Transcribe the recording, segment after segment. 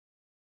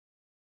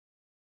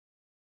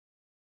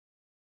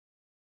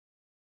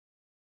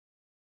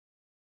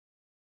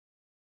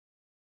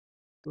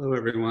Hello,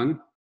 everyone.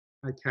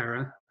 Hi,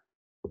 Kara.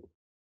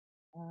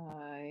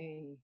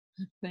 I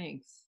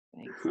thanks.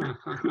 I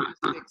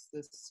Fix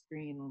the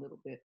screen a little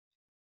bit.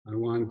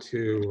 want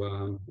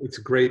to, it's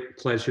a great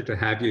pleasure to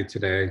have you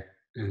today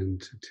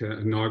and to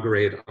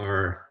inaugurate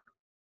our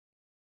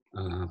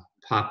uh,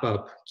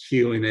 pop-up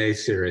Q&A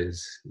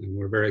series. And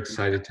we're very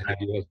excited to have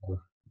you as the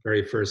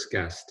very first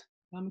guest.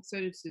 I'm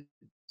excited to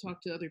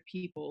talk to other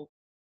people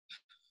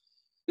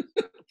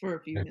for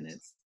a few Yes,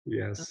 minutes. Uh,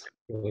 yes,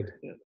 good.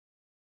 but-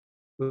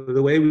 So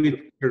the way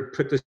we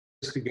put this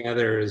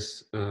together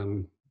is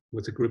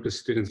with a group of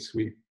students,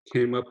 we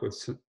came up with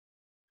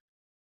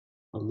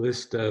a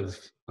list of,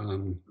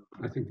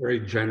 I think, very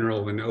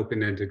general and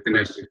open-ended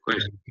questions.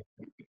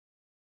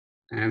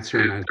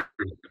 Answer them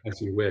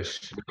as you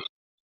wish.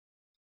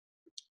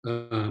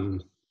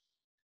 Um,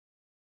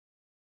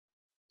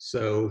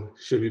 so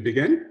should we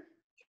begin?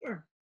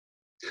 Sure,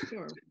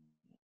 sure.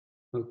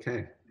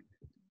 Okay.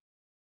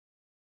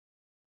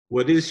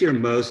 What is your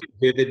most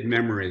vivid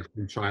memory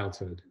from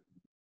childhood?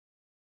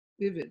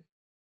 Vivid.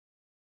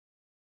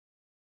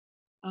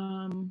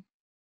 Um,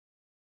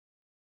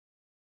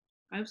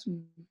 I have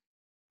some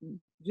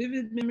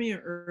vivid memory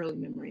or early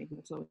memory.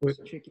 That's always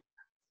Wh- tricky.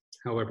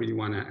 However you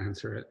want to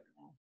answer it.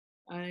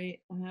 I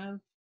have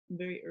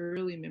very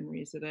early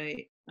memories that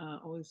I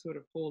always sort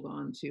of hold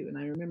on to, and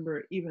I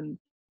remember even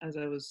as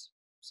I was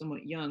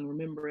somewhat young,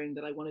 remembering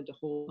that I wanted to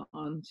hold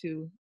on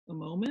to a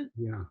moment.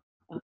 Yeah.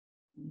 Um,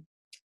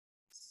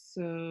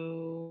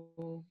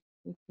 So,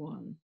 which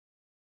one?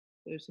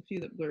 There's a few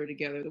that blur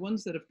together. The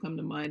ones that have come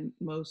to mind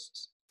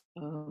most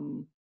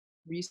um,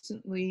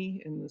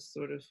 recently in this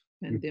sort of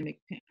pandemic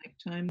panic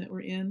time that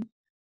we're in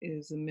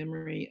is a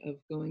memory of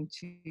going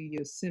to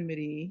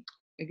Yosemite.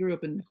 I grew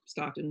up in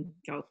Stockton,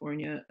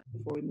 California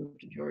before we moved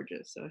to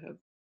Georgia. So I have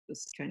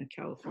this kind of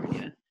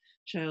California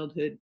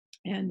childhood.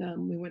 And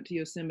we went to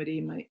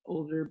Yosemite, my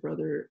older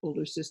brother,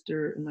 older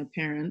sister, and my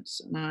parents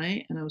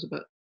and I was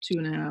about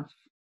 2.5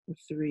 or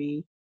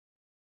 3,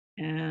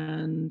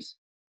 and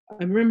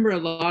I remember a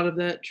lot of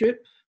that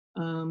trip.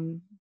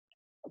 Um,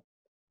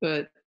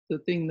 but the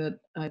thing that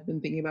I've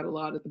been thinking about a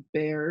lot are the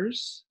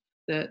bears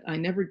that I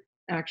never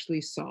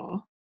actually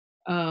saw.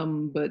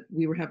 But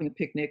we were having a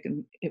picnic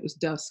and it was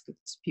dusk.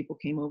 People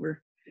came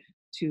over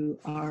to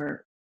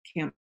our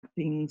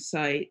camping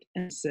site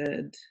and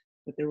said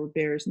that there were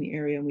bears in the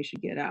area and we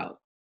should get out.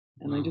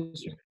 And I Wow.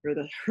 just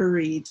remember the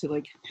hurry to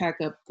like pack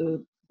up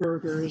the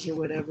burgers or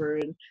whatever.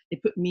 And they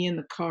put me in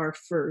the car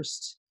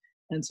first.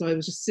 And so I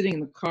was just sitting in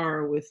the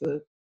car with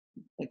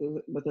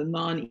with a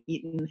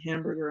non-eaten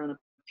hamburger on a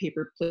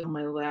paper plate on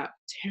my lap,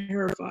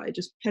 terrified,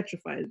 just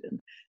petrified.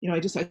 And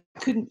I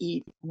couldn't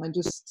eat, and I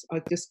just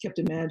kept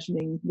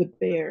imagining the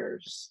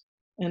bears.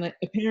 And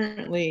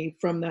apparently,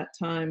 from that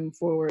time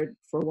forward,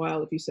 for a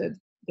while, if you said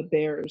the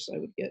bears, I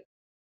would get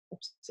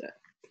upset.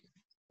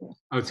 Yeah,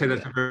 I would say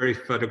that's a very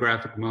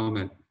photographic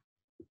moment.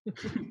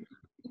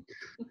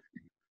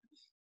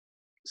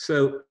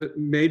 So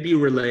maybe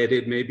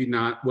related, maybe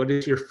not. What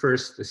is your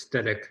first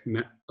aesthetic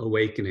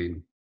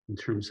awakening in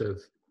terms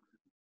of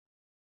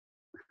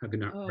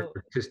having an oh,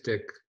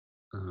 artistic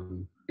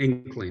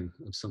inkling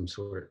of some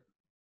sort?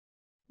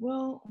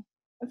 well,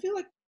 I feel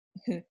like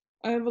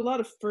I have a lot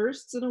of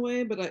firsts in a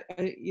way, but like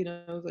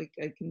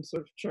I can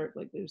sort of chart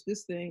like there's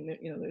this thing that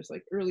there's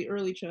like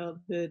early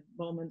childhood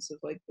moments of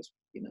like this,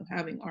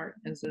 having art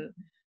as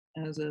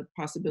a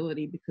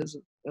possibility because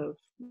of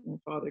my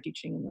father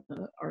teaching in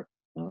the art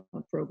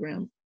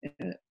program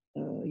at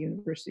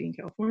university in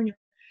California.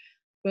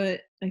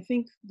 But I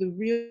think the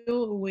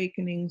real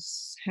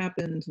awakenings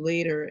happened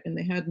later, and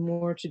they had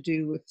more to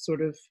do with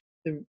sort of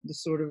the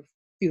sort of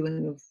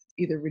feeling of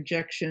either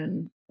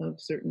rejection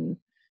of certain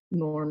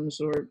norms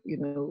or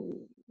the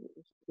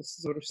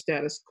sort of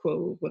status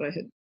quo of what I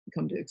had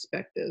come to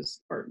expect as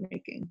art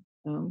making.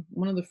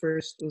 One of the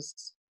first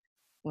was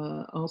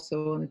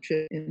also on a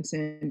trip in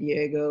San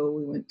Diego.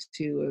 We went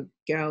to a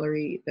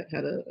gallery that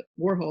had a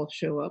Warhol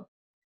show up,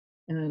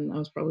 and I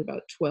was probably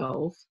about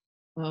 12.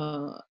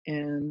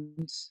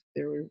 And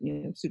there were,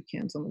 soup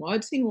cans on the wall.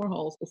 I'd seen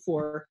Warhols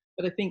before,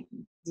 but I think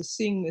just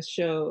seeing this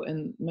show,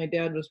 and my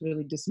dad was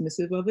really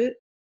dismissive of it.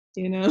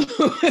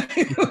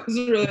 It was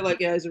really like,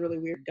 yeah, he's a really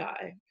weird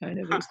guy. Kind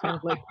of, it was kind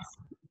of like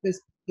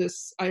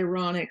this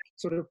ironic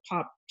sort of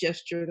pop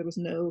gesture. There was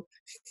no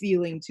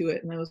feeling to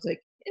it, and I was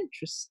like,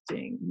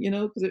 interesting,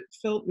 because it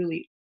felt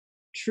really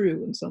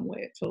true in some way.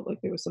 It felt like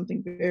there was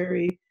something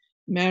very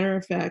matter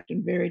of fact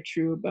and very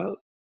true about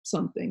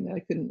something that I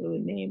couldn't really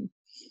name.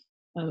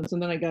 So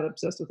then I got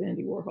obsessed with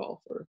Andy Warhol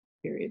for a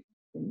period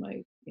in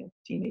my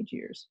teenage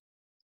years.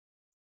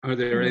 Are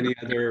there And any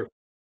other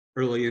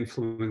early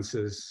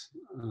influences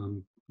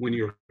when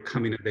you're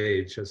coming of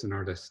age as an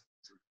artist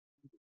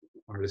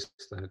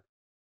that,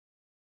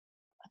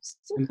 I'm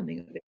still and, coming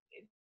of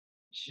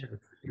age.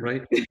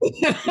 right?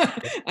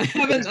 I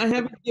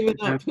haven't given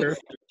up Answer.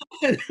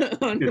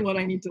 on Yeah. what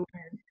I need to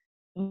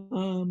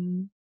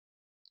learn.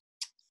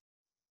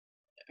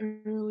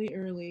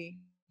 Early.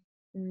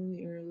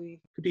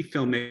 Could be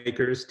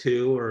filmmakers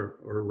too, or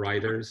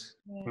writers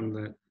Yeah. from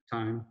that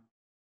time.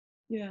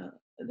 yeah.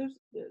 There's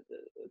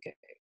okay,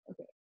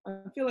 okay.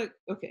 I feel like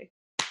okay.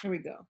 Here we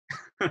go.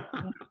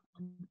 Um,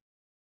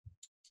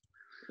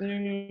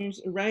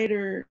 there's a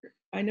writer.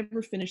 I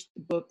never finished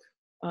the book.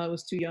 I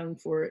was too young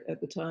for it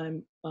at the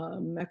time.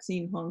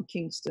 Maxine Hong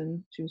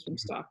Kingston. She was from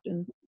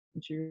Stockton,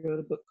 and she wrote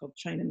a book called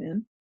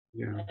Chinaman.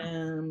 Yeah,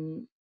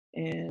 Um,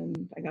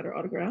 and I got her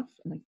autograph,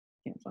 and I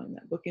can't find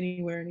that book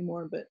anywhere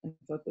anymore. But I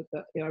thought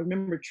that I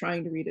remember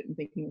trying to read it and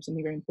thinking it was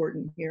something very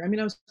important here. I mean,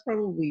 I was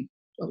probably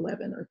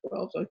 11 or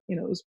 12, so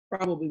it was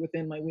probably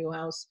within my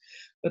wheelhouse,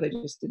 but I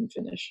just didn't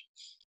finish.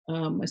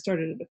 I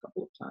started it a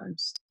couple of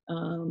times.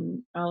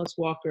 Alice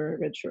Walker,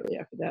 I read shortly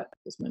after that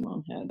because my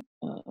mom had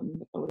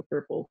The Color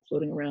Purple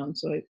floating around,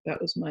 so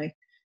that was my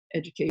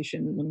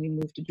education when we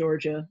moved to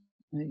Georgia.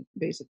 I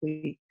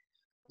basically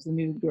was the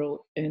new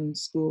girl in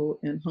school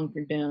and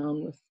hunkered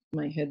down with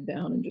my head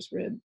down and just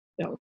read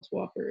Alice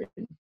Walker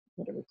in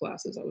whatever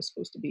classes I was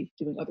supposed to be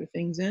doing other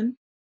things in.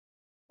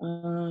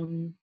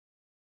 Um,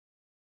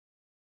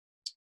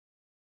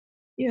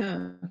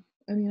 yeah,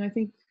 I mean, I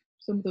think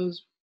some of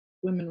those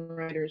women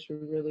writers were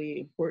really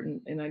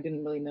important, and I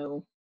didn't really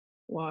know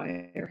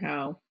why or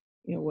how,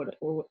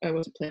 or I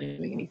wasn't planning on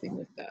doing anything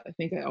with that. I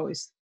think I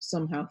always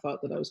somehow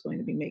thought that I was going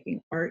to be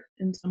making art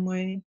in some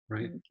way,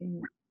 right.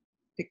 making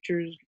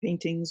pictures,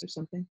 paintings, or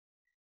something.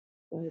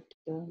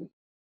 But uh,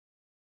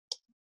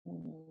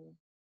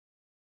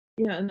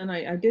 yeah, and then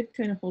I did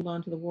kind of hold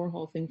on to the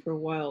Warhol thing for a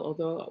while,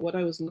 although what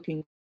I was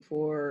looking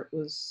for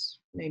was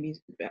maybe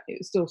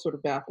it still sort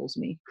of baffles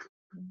me.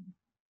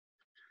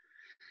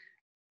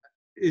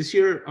 Is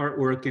your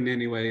artwork in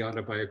any way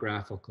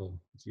autobiographical,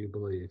 do you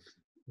believe?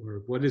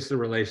 Or what is the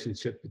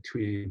relationship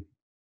between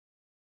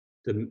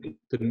the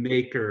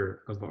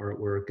maker of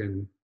artwork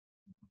and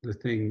the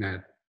thing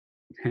that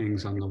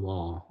hangs on the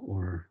wall?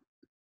 Or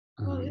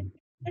Well, it's um,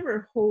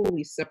 never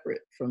wholly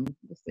separate from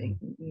the thing,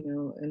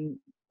 and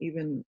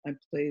even I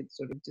played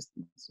sort of just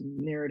some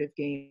narrative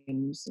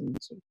games and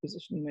sort of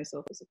positioning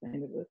myself as a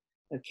kind of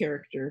a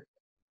character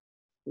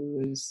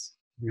who is,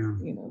 yeah,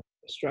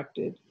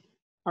 constructed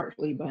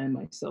partly by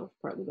myself,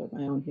 partly by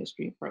my own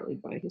history, partly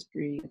by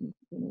history and,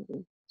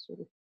 the sort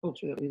of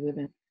culture that we live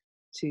in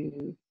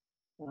to,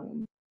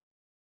 um,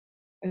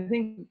 I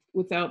think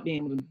without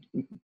being able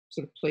to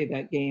sort of play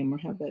that game or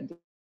have that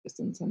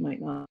distance, I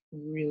might not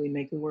really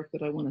make the work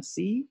that I want to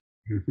see.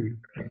 mhm,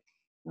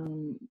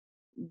 Um,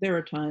 there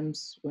are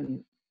times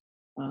when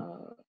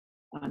uh,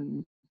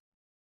 I'm,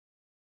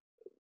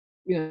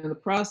 the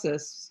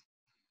process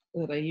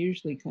that I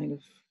usually kind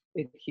of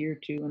adhere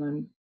to when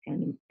I'm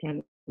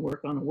trying to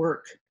work on a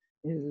work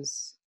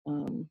is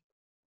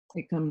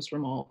it comes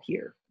from all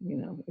here.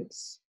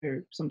 It's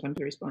sometimes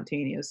very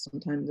spontaneous.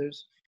 Sometimes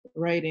there's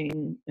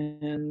writing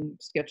and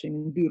sketching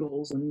and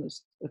doodles, and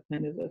there's a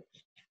kind of a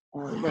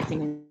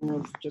reckoning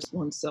of just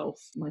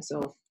oneself,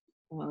 myself,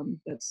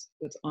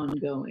 that's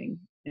ongoing,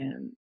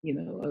 and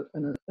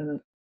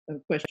a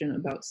question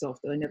about self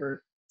that I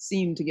never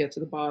seem to get to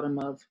the bottom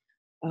of.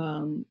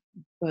 Um,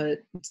 but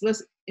it's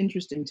less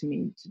interesting to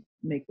me to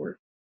make work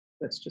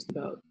that's just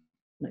about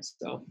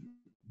myself,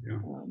 yeah.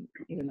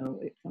 even though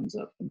it comes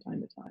up from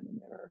time to time, and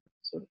there are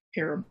sort of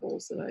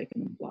parables that I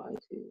can apply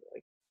to,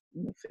 like,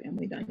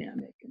 family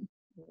dynamic and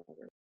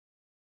whatever.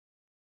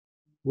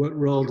 What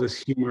role does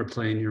humor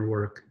play in your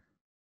work,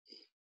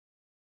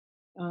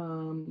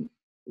 Um,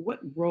 what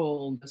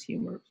role does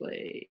humor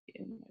play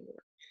in my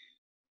work?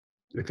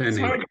 if It's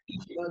any? hard to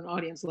teach without an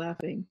audience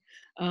laughing.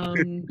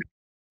 Um,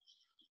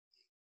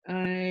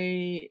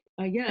 I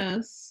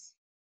guess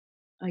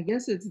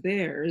it's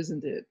there,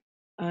 isn't it?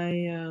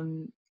 I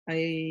um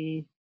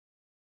I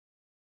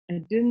I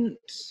didn't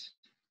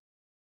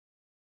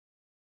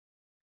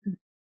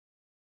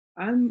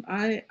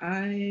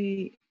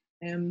I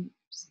am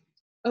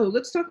oh,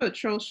 let's talk about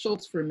Charles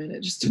Schultz for a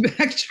minute, just to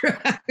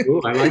backtrack.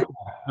 Oh, I like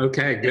that.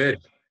 Okay, good.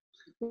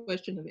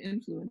 Question of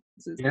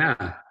influences. Yeah,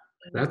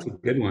 that's a Um,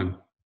 good one.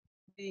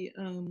 the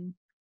um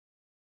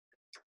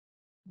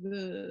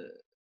the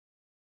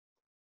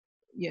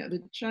yeah,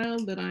 the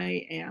child that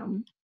I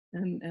am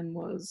and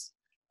was,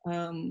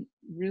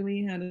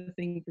 really had a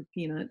thing for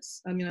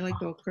Peanuts. I mean, I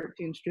liked all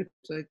cartoon strips.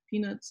 I liked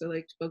Peanuts. I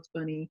liked Bugs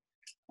Bunny.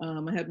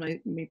 I had my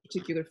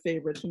particular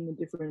favorites from the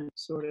different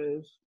sort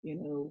of,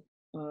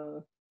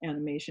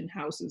 animation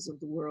houses of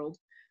the world,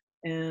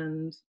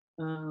 and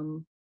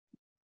um,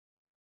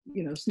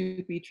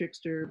 Snoopy,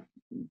 Trickster,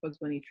 Bugs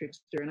Bunny,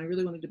 Trickster, and I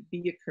really wanted to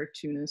be a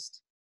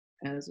cartoonist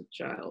as a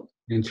child.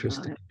 I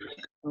Interesting. had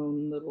my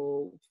own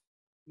little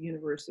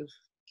universe of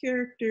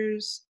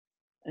characters,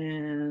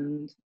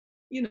 and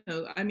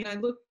I mean, I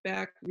look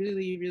back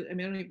really. I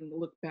mean, I don't even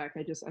look back.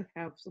 I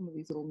have some of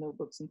these little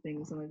notebooks and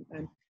things,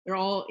 and they're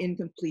all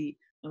incomplete.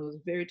 I was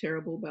very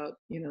terrible about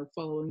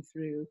following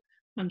through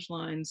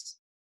punchlines.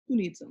 Who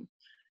needs them?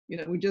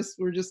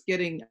 We're just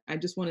getting. I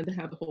just wanted to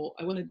have the whole.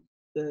 I wanted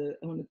the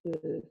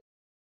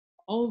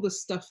all the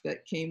stuff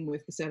that came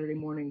with the Saturday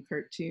morning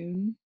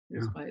cartoon Yeah.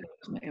 was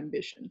my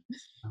ambition.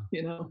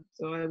 Yeah.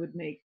 So I would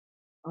make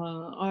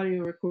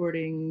audio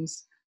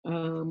recordings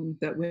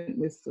that went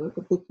with like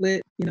a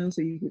booklet,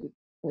 so you could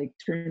like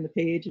turn the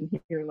page and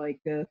hear like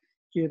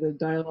hear the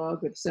dialogue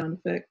with sound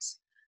effects.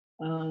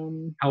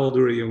 Um, How old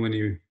were you when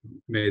you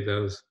made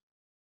those?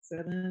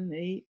 7,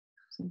 8,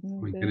 something Oh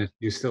like my that. goodness,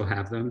 do you still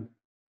have them?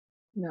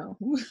 No,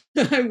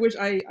 I wish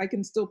I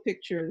can still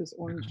picture this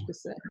orange No.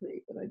 cassette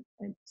tape, but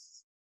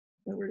it's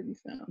nowhere to be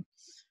found.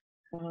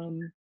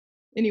 Um,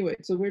 anyway,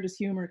 so where does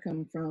humor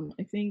come from?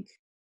 I think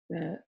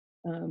that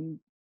um,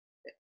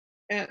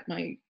 at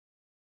my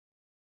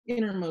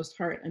innermost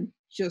heart, I'm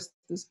just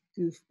this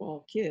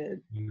goofball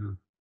kid, Yeah.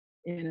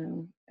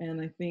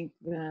 and I think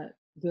that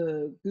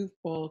the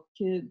goofball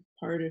kid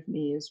part of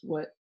me is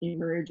what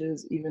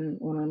emerges even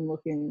when I'm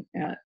looking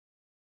at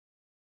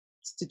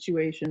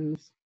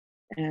situations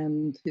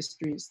and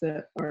histories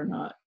that are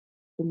not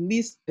the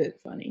least bit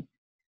funny.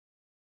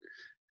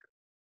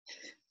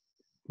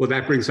 Well,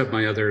 that brings up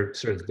my other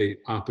sort of the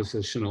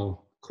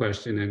oppositional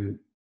question, and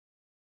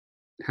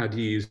how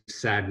do you use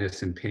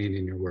sadness and pain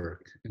in your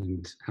work,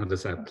 and how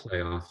does that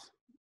play off?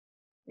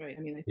 Right.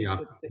 I mean, I think Yeah,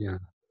 that they yeah,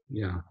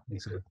 yeah, go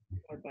exactly.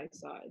 side by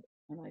side,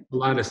 and A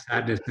lot of I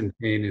sadness and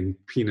pain in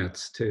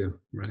Peanuts too,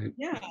 right?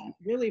 yeah,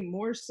 really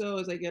more so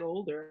as I get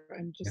older.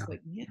 I'm Yeah, just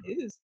like, man,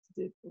 it is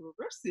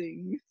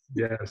depressing.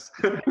 yes.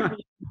 I read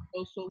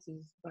Bill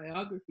Schultz's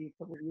biography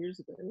a couple of years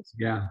ago. It's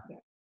Yeah, back.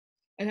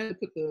 I had to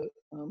put the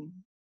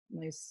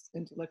nice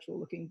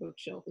intellectual-looking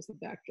bookshelf as the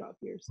backdrop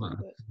here, so well,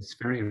 that it's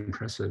very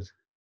impressive.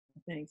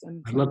 thanks.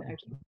 I'm I trying love to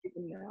actually keep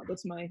them now.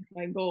 That's my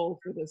goal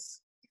for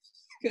this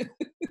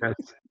that.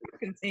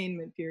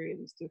 containment period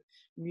is to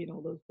read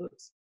all those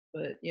books.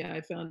 But yeah,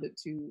 I found it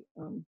too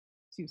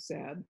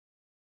sad.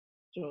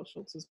 Joel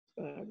Schultz's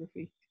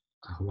biography.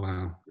 Oh,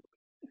 wow.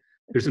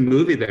 There's a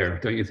movie there,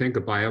 don't you think?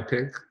 A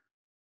biopic?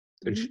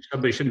 Mhm.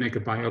 Somebody should make a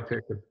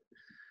biopic of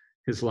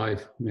his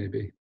life,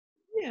 maybe.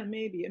 Yeah,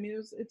 maybe. I mean,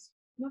 it's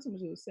not so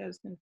much it was sad; it's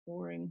kind of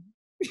boring.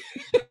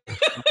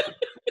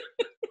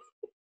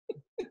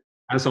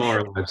 As all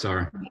our lives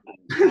are.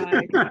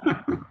 Guy,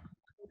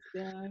 this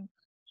guy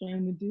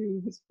trying to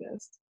do his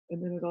best,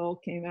 and then it all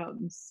came out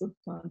in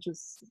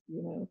subconscious,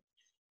 the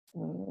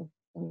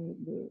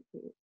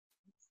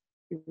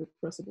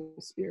irrepressible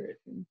spirit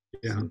and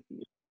Yeah.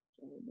 Snoopy.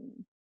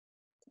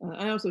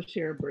 I also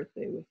share a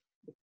birthday with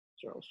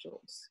Charles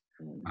Schultz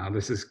and Wow,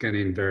 this is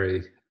getting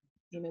very,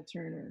 Tina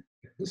Turner.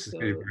 this is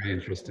getting So very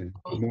interesting.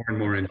 both More and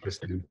more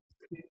interesting.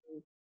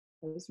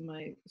 as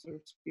my sort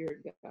of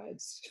spirit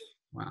guides.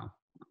 Wow.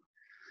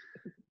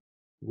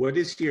 What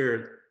is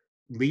your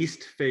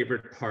least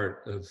favorite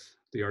part of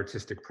the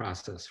artistic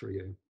process for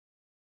you?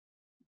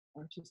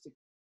 Artistic.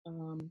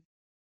 Um,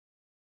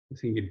 The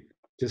thing you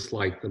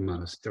dislike the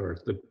most, or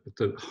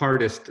the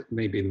hardest,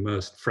 maybe the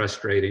most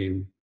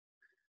frustrating?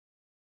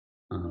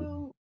 Um,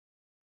 well,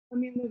 I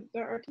mean, the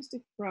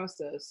artistic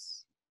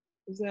process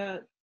is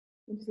that.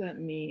 What does that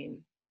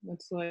mean?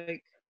 That's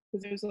like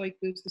because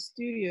there's the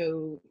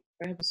studio.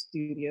 I have a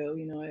studio.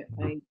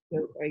 I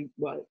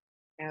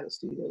at a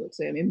studio. Let's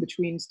say I'm in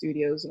between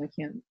studios, and I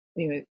can't.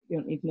 Anyway, you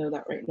don't need to know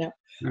that right now.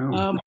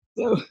 no,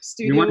 So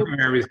you want studio to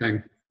know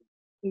everything.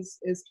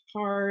 is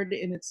hard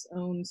in its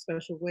own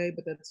special way,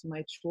 but that's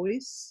my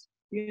choice.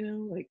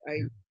 Like I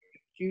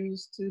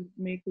choose to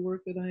make the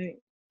work that I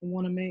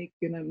want to make,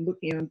 and I'm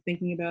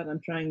thinking about it,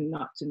 I'm trying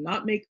not to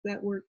not make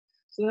that work.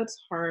 So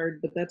that's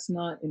hard, but that's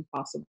not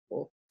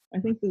impossible. I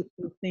think the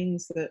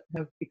things that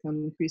have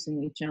become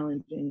increasingly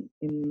challenging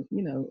in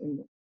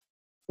the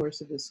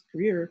course of this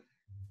career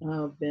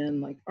have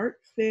been like art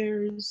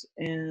fairs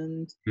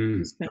and Mm,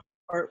 these kind of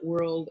art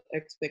world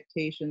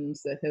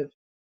expectations that have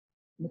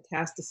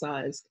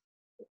metastasized.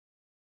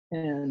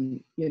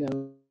 And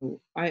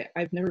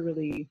I've never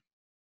really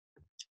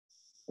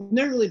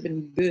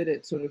been good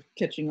at sort of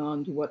catching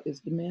on to what is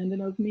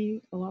demanded of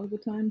me a lot of the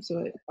time.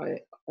 So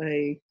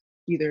I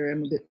either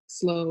am a bit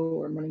slow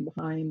or I'm running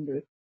behind,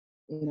 or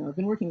I've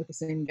been working with the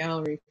same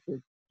gallery for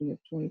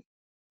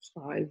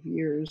 25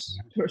 years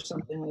or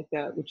something like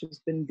that, which has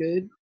been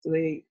good. So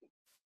they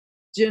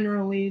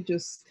generally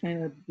just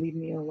kind of leave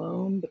me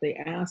alone, but they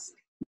ask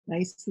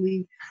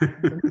nicely.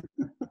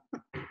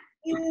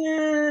 Yeah,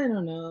 I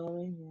don't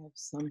know. Maybe I have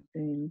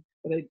something,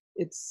 but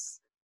it's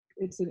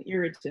an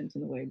irritant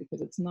in a way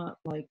because it's not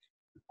like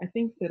I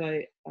think that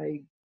I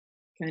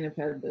kind of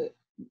had the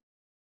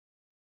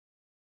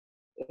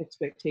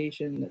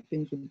expectation that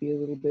things would be a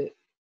little bit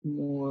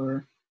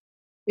more.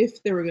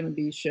 If there were going to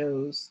be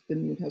shows,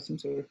 then you'd have some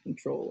sort of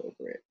control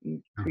over it.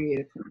 You create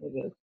a kind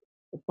of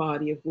a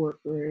body of work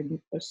or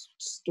a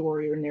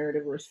story or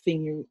narrative or a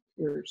thing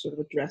you're sort of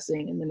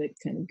addressing, and then it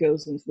kind of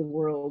goes into the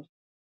world,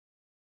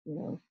 you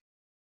know,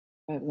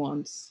 at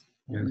once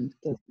yes,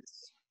 and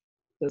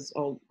does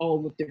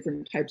all the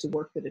different types of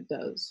work that it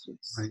does.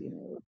 right.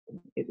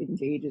 It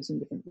engages in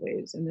different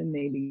ways, and then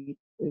maybe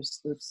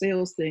there's the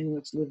sales thing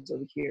which lives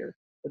over here.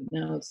 But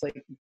now it's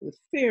like with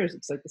fairs,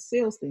 it's like the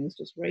sales thing is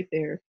just right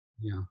there,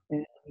 Yeah.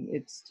 and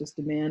it's just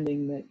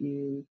demanding that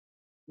you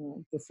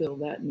fulfill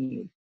that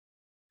need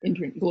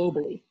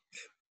globally.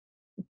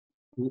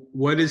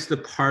 What is the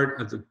part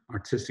of the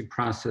artistic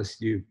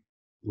process you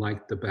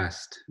like the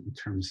best in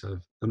terms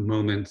of the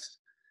moments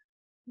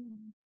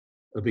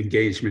of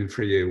engagement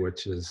for you,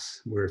 which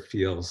is where it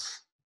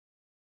feels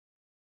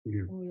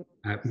you're Oh,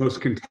 yeah. at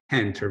most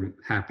content or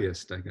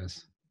happiest, I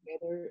guess.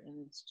 Together,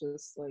 and it's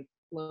just like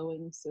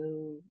flowing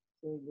so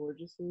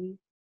gorgeously.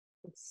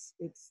 It's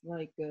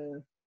like uh,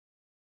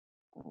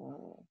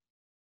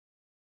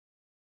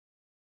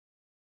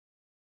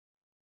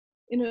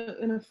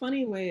 in a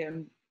funny way,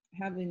 I'm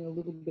having a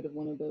little bit of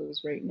one of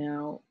those right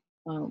now.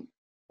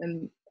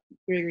 And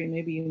Gregory,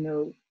 maybe you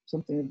know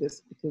something of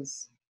this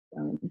because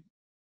um,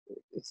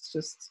 it's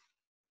just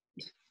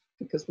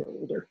because we're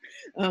older.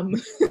 Um,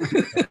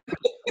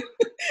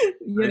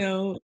 you Right?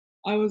 know,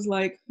 I was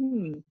like,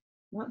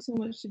 not so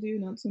much to do,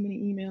 not so many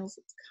emails.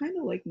 It's kind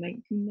of like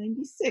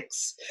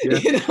 1996, Yeah.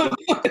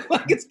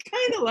 like it's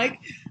kind of like,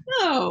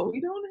 no,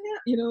 we don't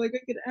have, like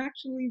I could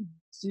actually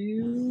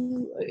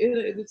do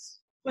it. It's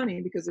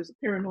funny because there's a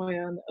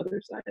paranoia on the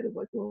other side of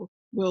like, well,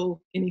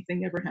 will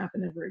anything ever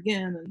happen ever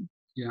again? And,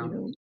 you Yeah.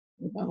 know,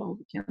 about all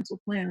the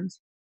canceled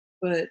plans.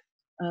 But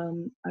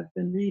I've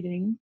been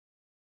reading,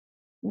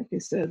 like I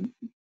said,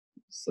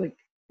 it's like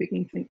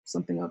picking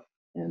something up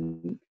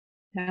and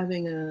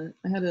having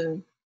I had a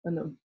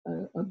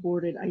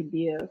aborted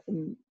idea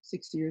from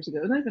 6 years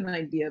ago. Not even an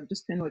idea,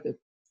 just kind of like a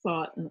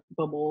thought and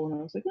bubble. And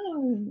I was like,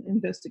 oh,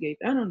 investigate.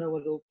 I don't know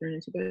what it'll turn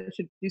into, but I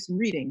should do some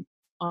reading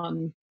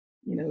on,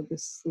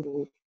 this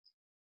little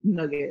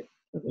nugget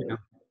of Yeah. it.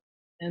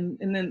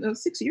 And then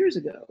 6 years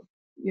ago,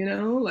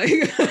 like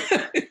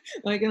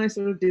like, and I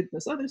sort of did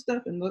this other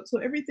stuff, and so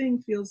everything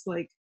feels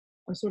like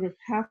I'm sort of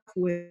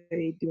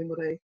halfway doing what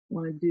I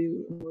want to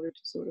do in order to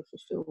sort of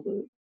fulfill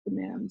the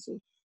demands of,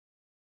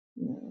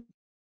 you know,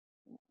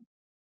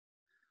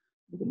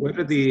 the What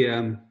are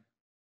demands.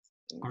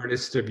 the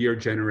artists of your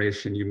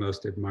generation you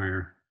most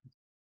admire?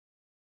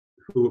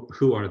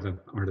 Who are the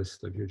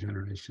artists of your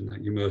generation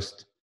that you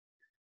most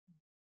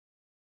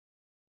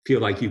feel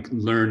like you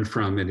can learn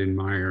from and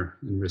admire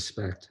and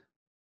respect?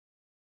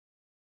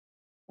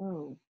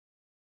 Oh,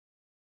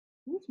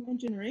 what's my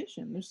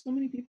generation? There's so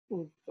many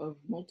people of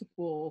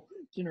multiple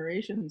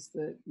generations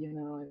that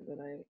that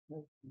I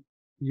have.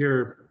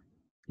 Your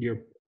your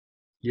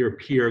your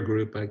peer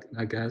group,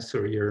 I guess,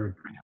 or your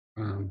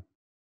um,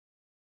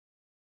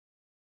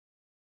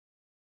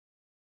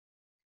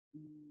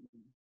 mm,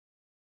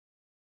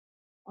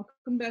 I'll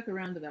come back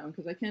around to that one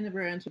because I can't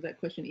ever answer that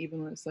question,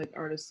 even when it's like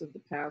artists of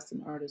the past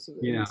and artists of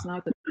and yeah, it's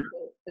not that I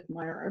don't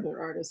admire other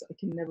artists. I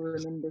can never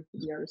remember who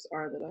the artists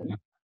are that yeah,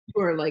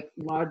 who are like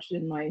lodged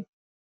in my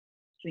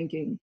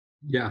thinking.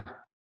 yeah.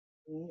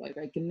 Like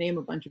I can name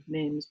a bunch of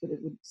names, but it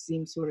would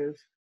seem sort of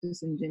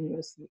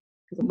disingenuous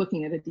because I'm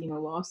looking at Adina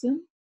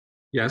Lawson.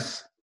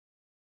 Yes,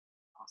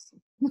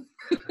 Awesome.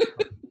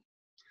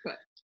 But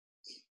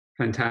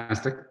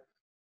fantastic.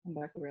 come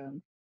back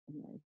around.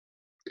 I'm like,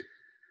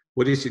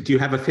 What is it? Do you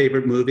have a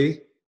favorite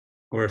movie,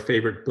 or a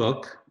favorite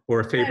book, or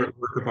a favorite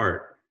work of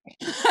art?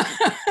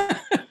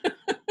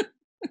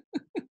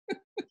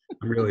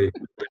 I'm really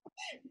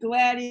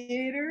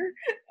Gladiator.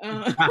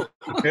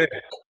 good.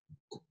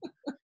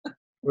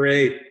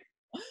 Great.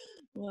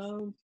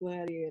 Love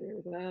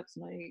Gladiator. That's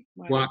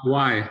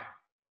Why?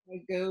 my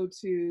go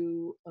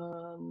to.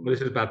 What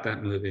is it about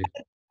that movie?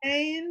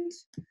 And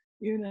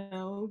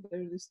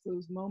there's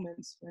those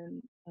moments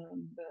when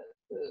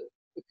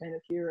the kind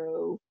of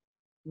hero,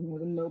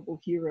 the noble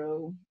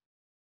hero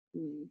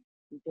who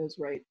does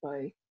right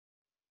by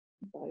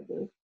the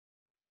you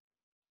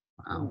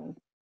Wow. know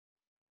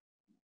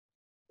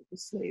the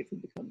slave who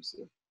becomes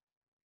a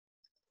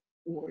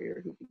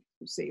warrior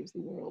who saves the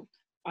world.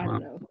 I Wow.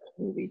 don't know. That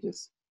movie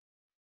just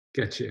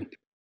Get you.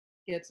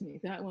 gets me.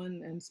 That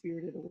one and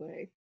Spirited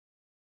Away.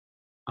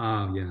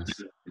 Oh,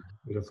 yes.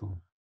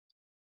 Beautiful.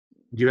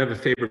 Do you have a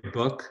favorite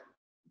book,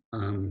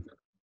 um,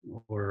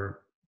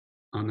 or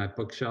on that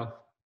bookshelf?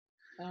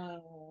 Uh,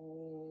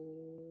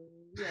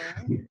 yeah,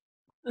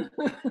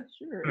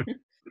 sure.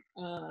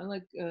 I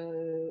like.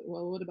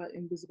 Well, what about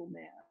Invisible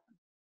Man?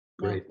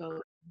 Great.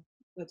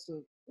 That's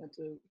a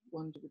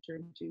one to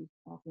return to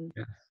often.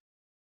 Yeah,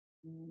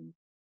 Um,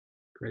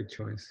 great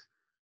choice.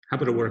 How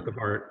about a work and of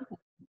art?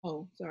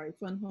 oh, sorry,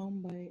 Fun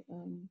Home by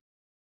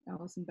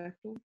Alison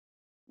Bechtel.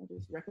 I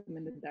just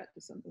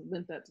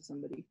lent that to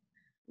somebody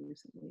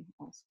recently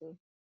also.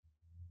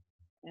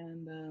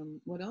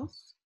 And what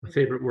else? A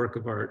favorite work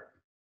of art?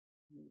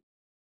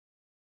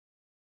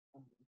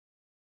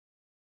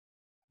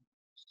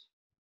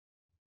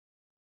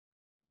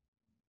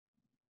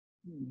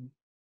 Hmm.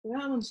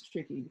 That one's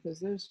tricky because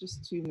there's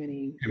just too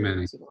many Too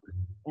many. works of art,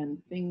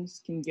 and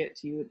things can get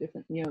to you at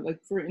different.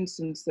 Like for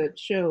instance, that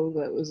show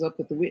that was up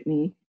at the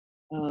Whitney,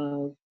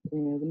 the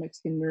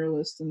Mexican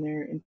muralists and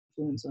their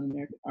influence on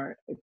American art.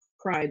 I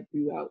cried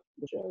throughout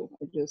the show.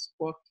 I just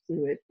walked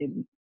through it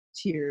in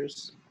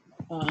tears,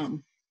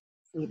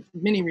 for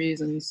many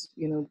reasons.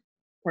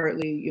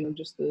 Partly,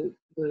 just the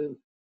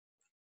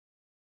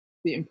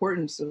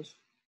importance of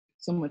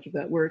so much of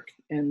that work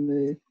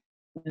and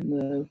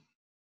the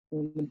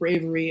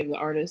bravery of the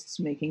artists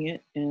making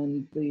it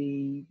and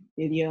the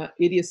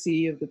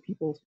idiocy of the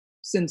people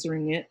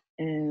censoring it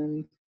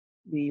and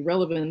the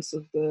relevance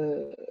of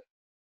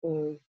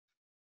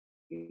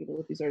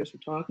what these artists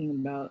were talking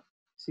about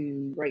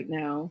to right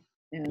now,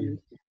 Yeah.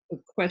 and the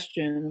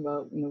question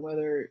about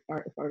whether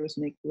if artists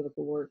make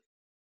political work,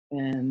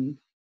 and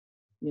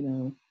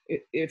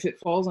if it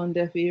falls on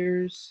deaf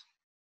ears,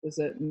 does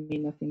that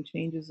mean nothing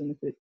changes? And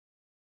if it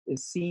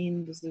is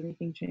seen, does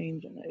anything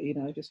change? And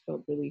I just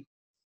felt really,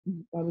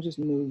 I was just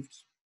moved.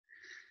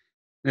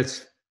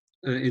 That's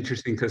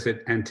interesting because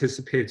it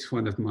anticipates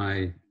one of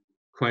my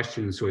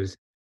questions,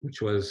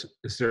 which was,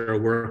 is there a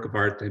work of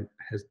art that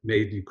has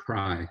made you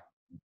cry?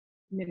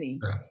 Many,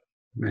 Yeah,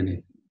 many.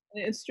 many.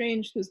 And it's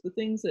strange because the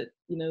things that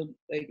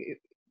like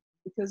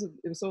because it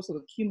was also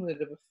the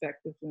cumulative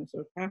effect of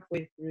sort of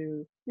halfway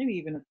through, maybe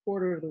even a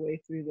quarter of the way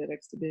through that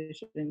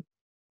exhibition,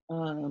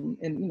 and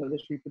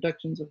there's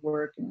reproductions of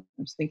work, and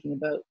I was thinking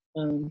about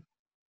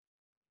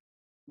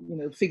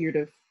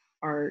figurative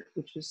art,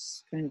 which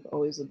is kind of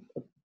always a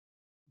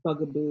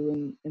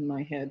bugaboo in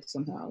my head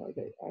somehow. Like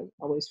I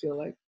always feel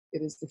like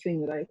it is the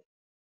thing that I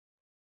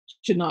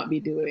should not be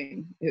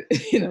doing.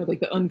 Like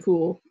the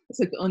uncool. It's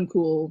like the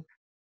uncool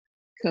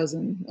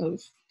cousin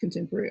of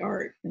contemporary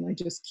art, and I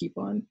just keep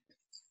on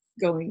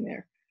going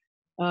there.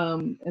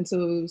 And so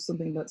it was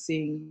something about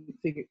seeing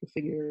the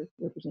figure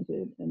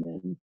represented, and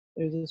then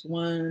there's this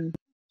one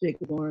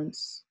Jacob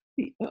Lawrence.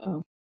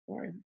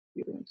 Sorry,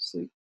 Peter went to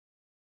sleep.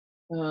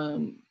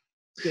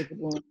 Jacob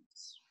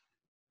Lawrence,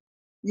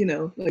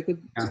 like a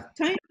Yeah.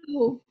 tiny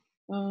little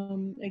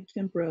egg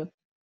tempera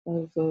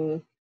of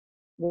a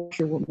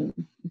washerwoman,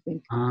 I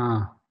think.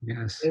 Ah,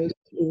 yes. It was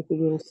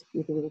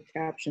with a little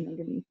caption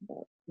underneath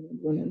about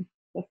women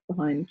left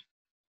behind,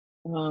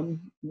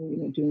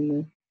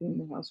 doing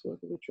the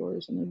housework or the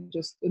chores, and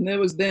that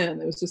was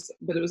then. It was just,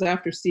 but it was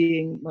after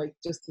seeing like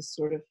just this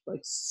sort of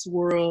like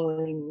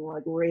swirling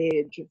like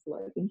rage of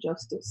like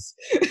injustice,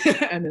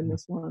 and then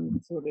this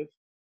one sort of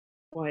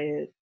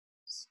quiet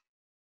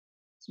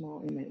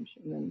small image,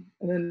 and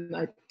then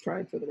I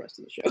cried for the rest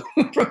of the show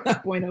from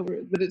that point over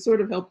it. But it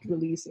sort of helped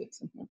release it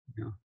somehow.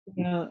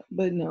 Yeah.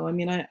 But no, I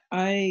mean,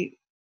 I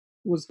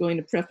was going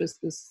to preface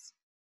this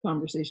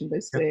conversation by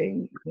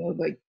saying,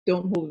 like,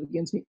 don't hold it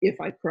against me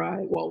if I cry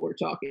while we're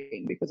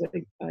talking, because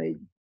I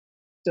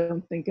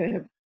don't think I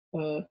have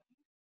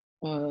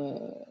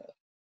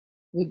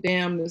the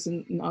dam is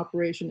in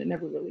operation. It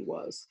never really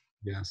was.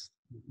 Yes.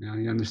 Now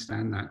I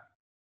understand that.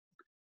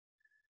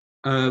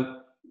 Uh,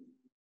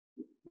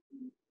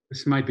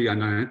 this might be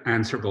an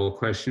unanswerable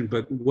question,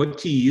 but what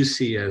do you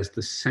see as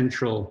the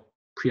central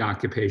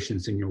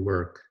preoccupations in your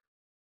work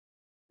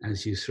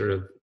as you sort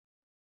of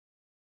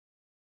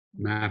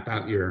map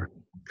out your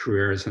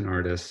career as an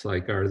artist?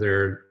 Like, are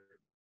there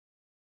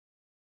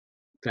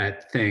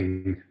that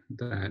thing,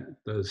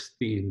 those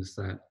themes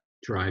that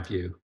drive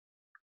you?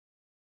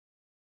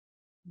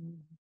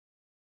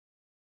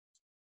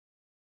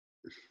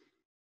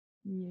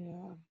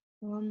 Yeah.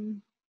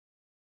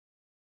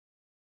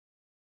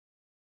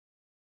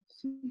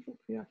 Central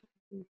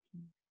preoccupation.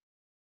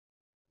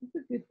 That's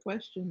a good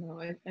question,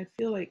 though. I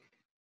feel like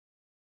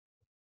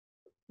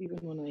even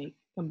when I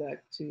come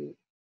back to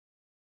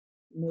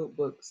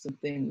notebooks and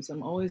things,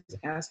 I'm always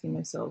asking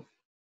myself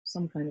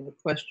some kind of a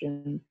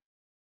question,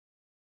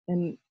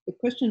 and the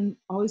question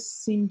always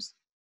seems,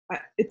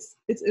 it's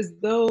as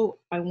though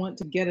I want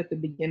to get at the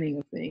beginning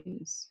of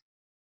things,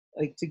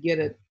 like to get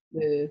at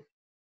the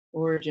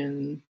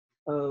origin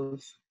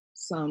of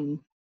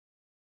some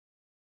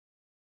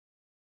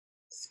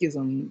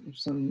schism or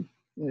some,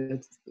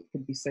 it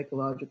could be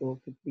psychological,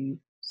 it could be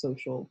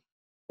social,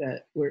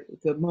 that where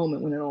the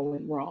moment when it all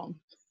went wrong.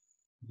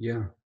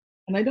 Yeah.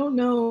 And I don't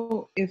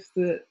know if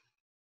the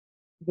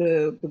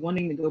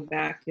wanting to go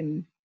back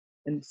and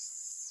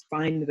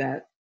find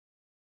that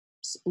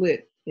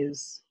split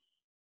is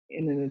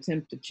in an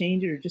attempt to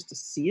change it or just to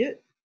see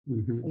it.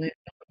 Mm-hmm. And I'm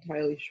not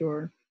entirely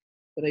sure,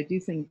 but I do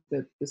think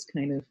that this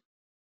kind of,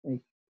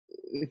 like,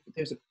 if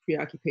there's a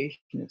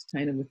preoccupation, it's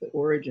kind of with the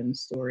origin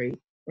story,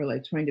 or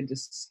like trying to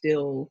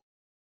distill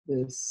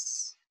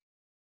this,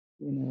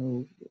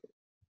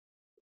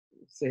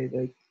 say,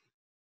 like,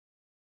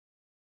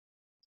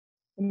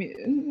 I mean,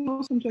 and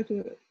also come back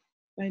to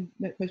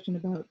that question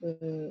about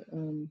the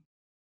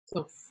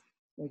self,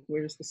 like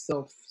where's the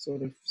self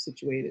sort of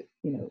situated,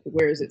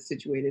 where is it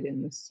situated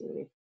in this sort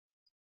of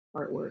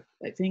artwork?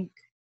 I think,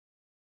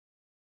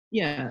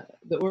 yeah,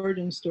 the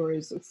origin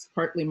stories, it's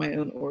partly my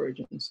own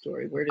origin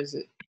story. Where is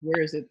it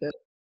that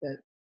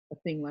a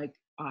thing like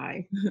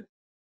I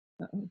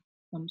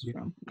comes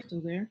from?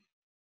 Still there?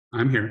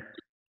 I'm here.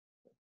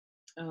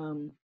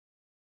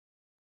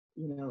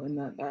 And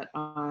that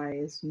I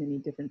is many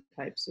different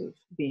types of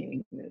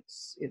being.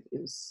 It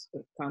is a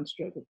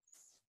construct of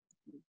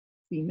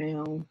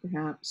female,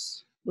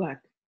 perhaps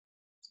Black,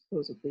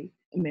 supposedly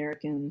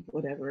American,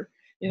 whatever.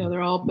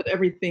 They're all, but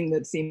everything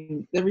that's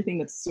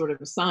sort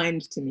of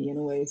assigned to me in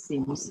a way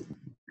seems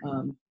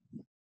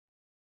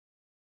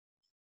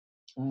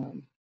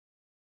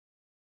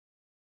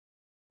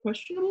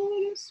questionable,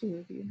 I guess,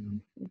 or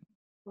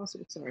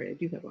possible. Sorry, I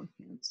do have on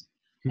pants.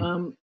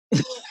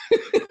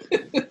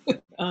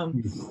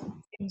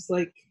 Seems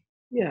like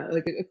yeah,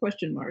 like a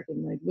question mark,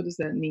 and like, what does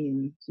that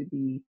mean to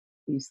be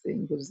these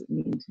things? What does it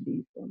mean to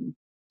be from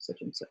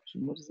such and such?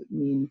 And what does it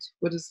mean?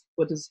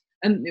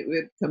 And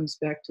it comes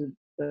back to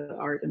the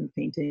art and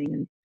painting.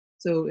 And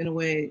so, in a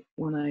way,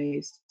 when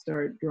I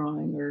start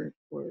drawing or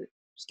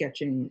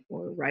sketching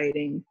or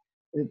writing,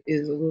 it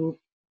is a little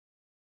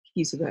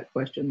piece of that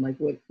question, like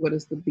what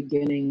is the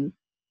beginning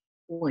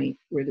point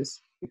where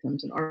this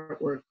becomes an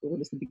artwork, or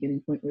what is the beginning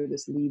point where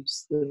this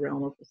leaves the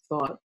realm of a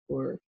thought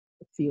or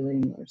a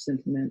feeling or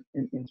sentiment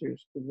and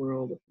enters the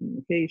world of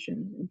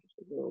communication, enters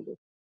the world of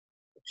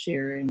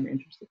sharing,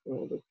 enters the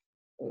world of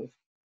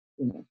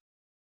you know,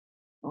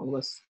 all of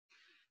us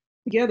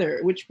together.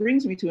 Which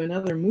brings me to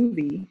another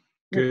movie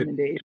Good.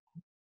 recommendation,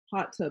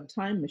 Hot Tub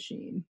Time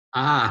Machine.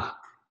 Ah,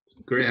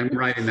 great. I'm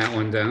writing that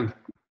one down.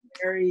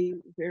 Very,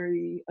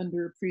 very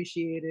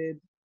underappreciated.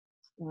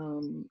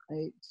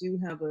 I do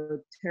have a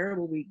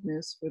terrible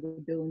weakness for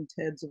the Bill and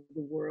Teds of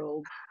the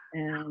world,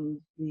 and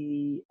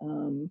the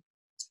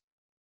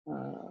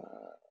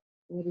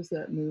what is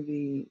that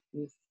movie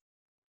with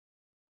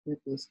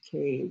Nicolas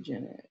Cage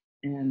in it,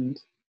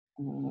 and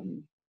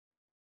um,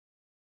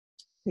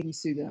 Peggy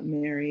Sue Got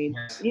Married.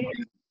 Yes.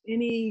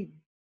 Any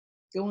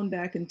going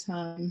back in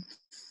time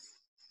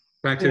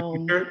Back to the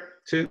film? future,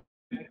 too.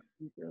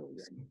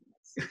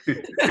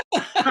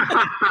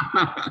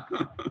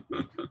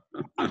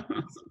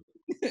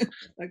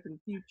 Back to the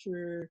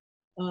Future.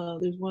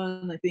 There's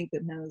one I think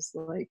that has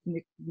like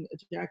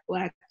Jack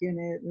Black in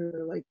it,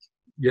 or like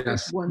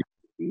Yes. one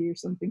or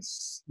something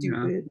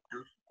stupid.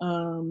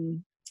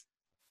 Um,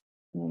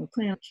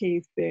 Planet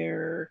Cave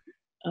Bear.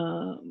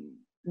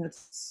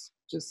 That's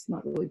just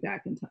not really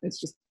back in time.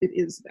 It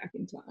is back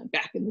in time,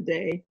 back in the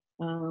day.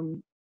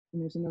 And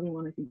there's another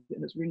one I think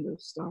that has Ringo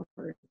Starr.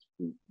 It's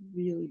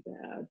really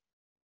bad.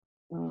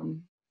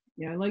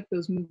 Yeah, I like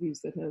those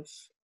movies that have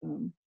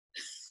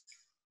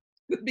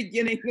the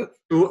beginning of.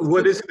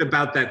 What is it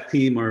about that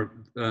theme, or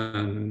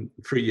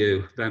for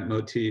you, that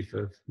motif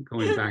of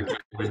going back?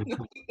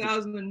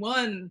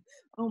 2001.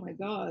 Oh my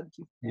God.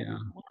 2001. Yeah.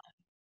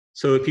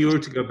 So if you were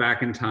to go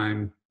back in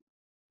time,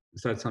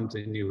 is that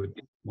something you would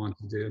want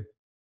to do?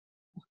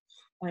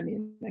 I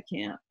mean, I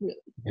can't really.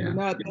 Yeah.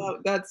 I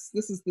mean,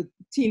 this is the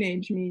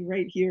teenage me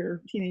right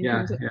here. Teenage me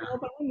was like, well,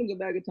 if I wanted to go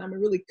back in time, I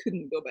really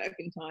couldn't go back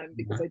in time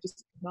because I just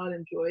could not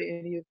enjoy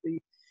any of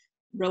the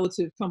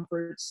relative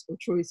comforts or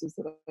choices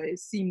that I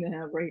seem to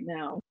have right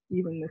now,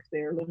 even if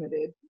they're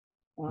limited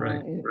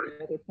in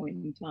another point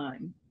in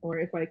time. Or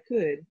if I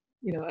could,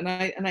 and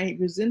I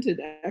resented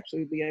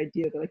actually the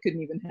idea that I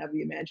couldn't even have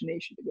the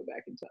imagination to go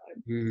back in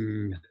time.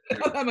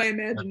 My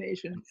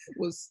imagination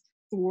was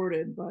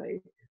thwarted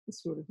by the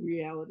sort of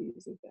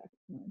realities of back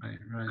in time.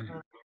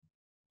 Right.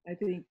 I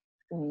think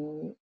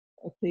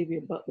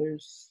Octavia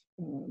Butler's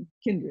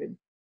Kindred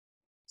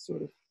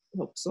sort of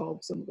helped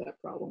solve some of that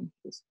problem.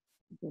 Just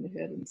went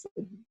ahead and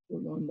said,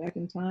 we're going back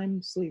in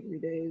time, slavery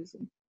days.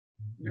 And,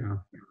 yeah.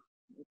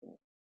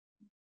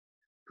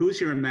 Who's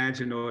your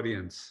imagined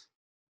audience?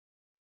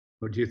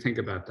 What do you think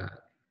about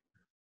that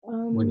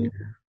when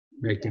you're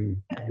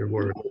making your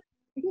work?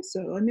 I guess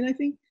so. I mean, I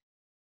think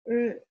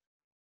I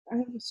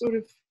have a sort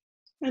of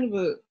kind of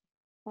a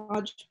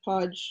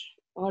hodgepodge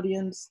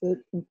audience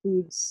that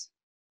includes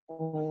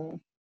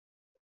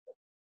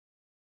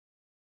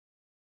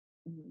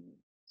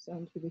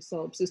sounds really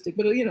solipsistic,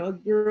 but a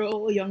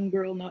young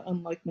girl, not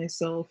unlike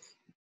myself,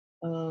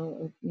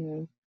 kind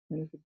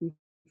of a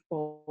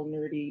goofball,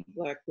 nerdy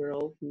black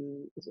girl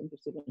who is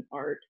interested in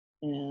art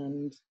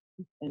and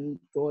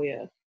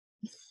Goya.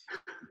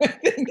 I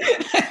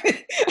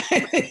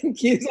think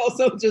he's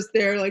also just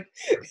there, like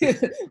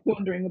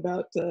wondering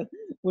about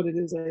what it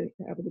is I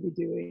happen to be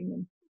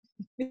doing,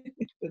 and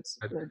that's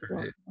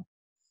great.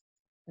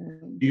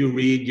 Do you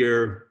read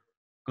your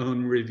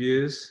own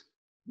reviews?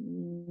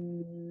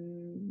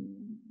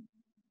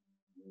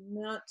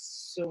 Not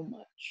so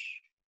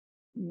much.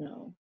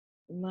 No.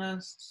 The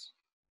last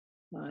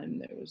time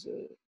there was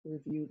a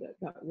review that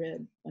got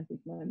read, I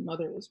think my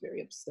mother was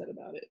very upset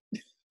about it.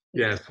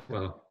 Yes,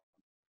 well,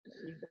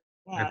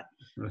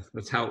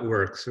 that's how it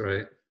works,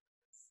 right?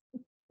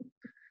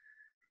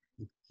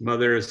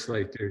 Mother is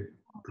like the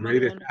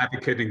greatest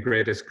advocate and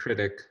greatest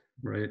critic,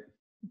 right?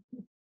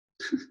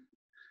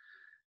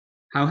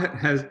 How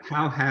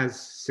has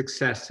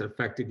success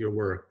affected your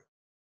work?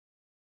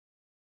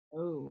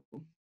 Oh,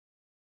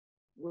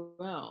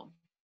 well,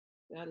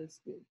 that is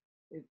good.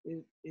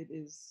 It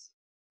is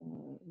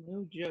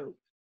no joke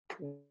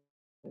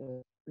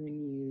when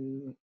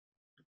you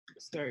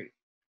start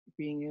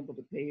being able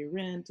to pay your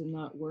rent and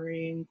not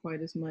worrying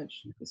quite as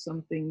much.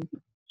 Something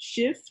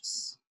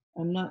shifts.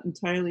 I'm not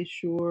entirely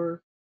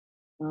sure.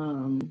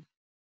 I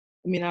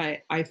mean,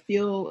 I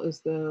feel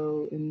as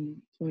though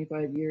in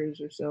 25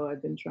 years or so,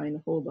 I've been trying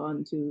to hold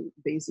on to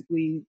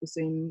basically the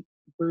same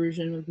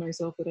version of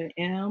myself that I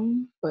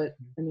am. But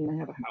I mean, I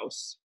have a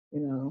house, I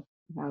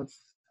have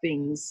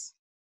things.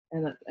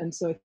 And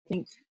so I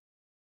think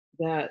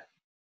that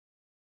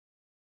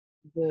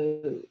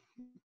the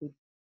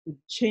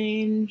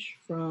change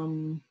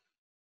from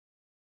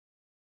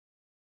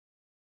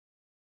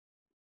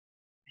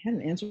had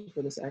an answer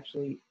for this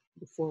actually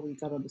before we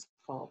got on this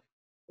call.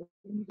 Let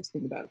me just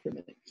think about it for a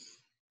minute.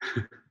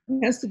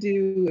 It has to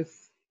do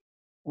with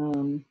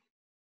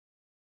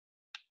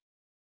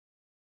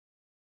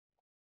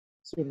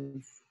sort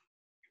of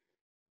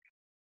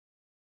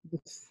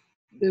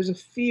there's a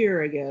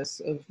fear, I guess,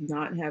 of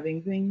not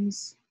having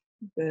things,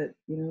 that,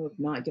 you know, of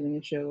not getting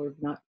a show, or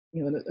not,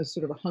 you know, a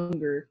sort of a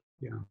hunger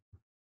Yeah.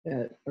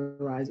 that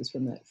arises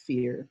from that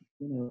fear,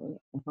 you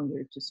know, a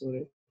hunger to sort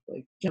of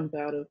like jump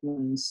out of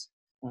one's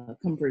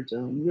comfort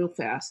zone real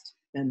fast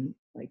and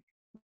like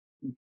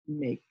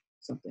make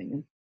something.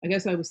 And I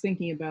guess I was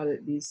thinking about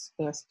it these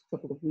last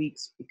couple of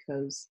weeks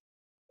because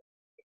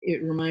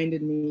it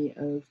reminded me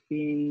of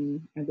I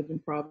lived in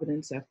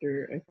Providence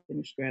after I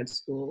finished grad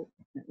school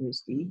at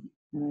RISD,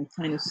 and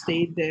I kind of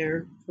stayed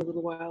there for a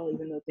little while,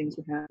 even though things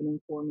were happening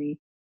for me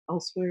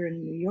elsewhere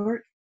in New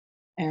York.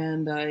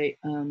 And I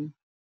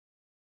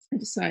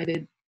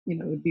decided, you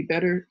know, it would be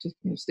better to,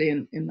 you know, stay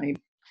in my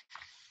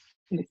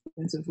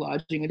inexpensive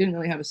lodging. I didn't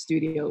really have a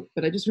studio,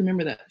 but I just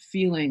remember that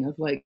feeling of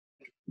like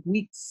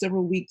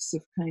several weeks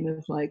of kind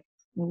of like,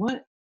 well,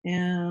 what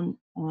am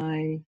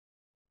I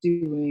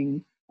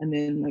doing? And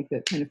then like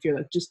that kind of fear,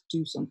 like just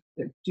do something,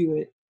 do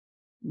it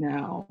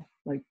now.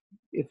 Like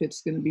if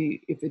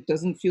it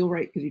doesn't feel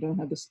right because you don't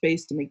have the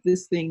space to make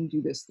this thing,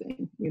 do this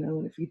thing, you know.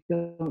 And if you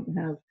don't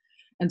have,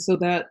 and so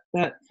that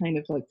kind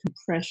of like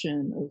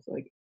compression of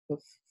like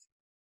of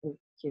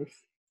sort of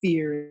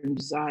fear and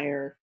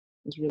desire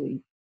was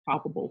really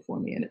palpable for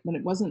me. And when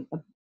it wasn't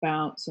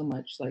about so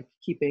much like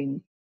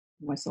keeping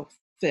myself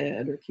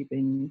fed or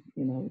keeping,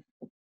 you know,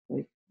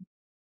 like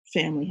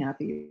family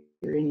happy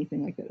or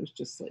anything like that. It was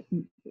just like,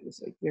 it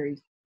was like very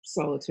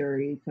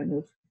solitary kind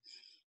of,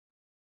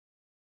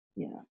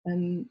 yeah.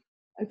 And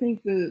I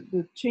think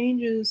the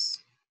changes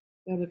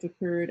that have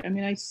occurred, I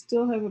mean, I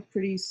still have a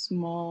pretty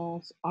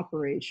small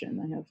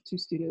operation. I have 2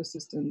 studio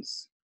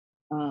assistants.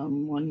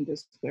 One who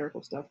does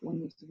clerical stuff, one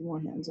who's more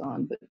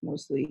hands-on, but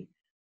mostly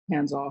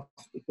hands-off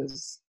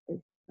because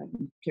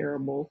I'm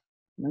terrible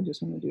and I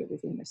just want to do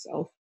everything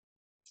myself.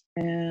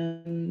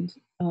 And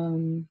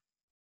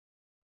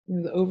you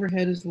know, the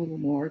overhead is a little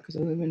more because I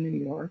live in New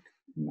York,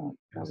 I'm not Yes.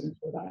 Providence,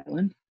 Rhode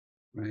Island.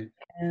 Right.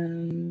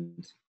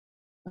 And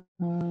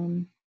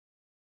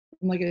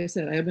like I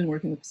said, I have been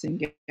working with the same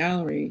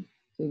gallery,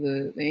 so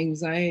the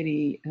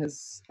anxiety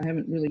I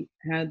haven't really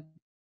had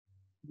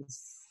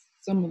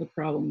some of the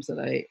problems that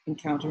I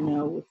encounter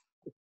now with,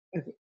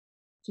 I've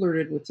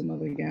flirted with some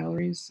other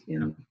galleries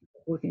in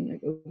working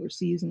like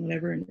overseas and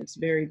whatever, and it's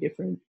very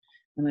different.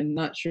 And I'm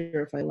not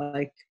sure if I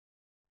like,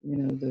 you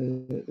know,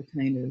 the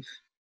kind of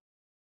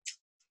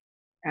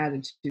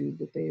attitude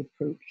that they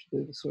approach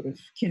the sort of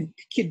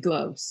kid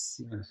gloves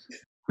Yes.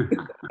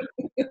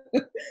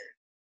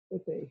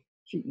 that they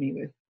treat me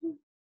with.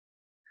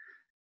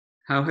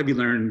 How have you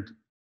learned,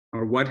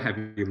 or what have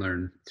you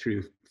learned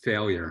through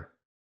failure?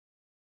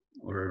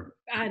 Or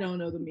I don't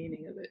know the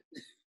meaning of it.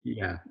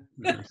 yeah.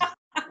 Yes.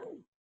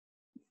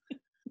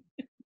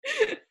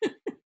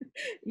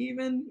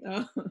 Even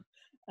sorry,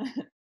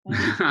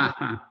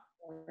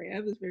 I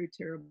have this very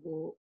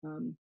terrible. I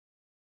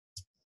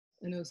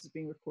know this is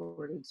being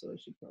recorded, so I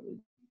should probably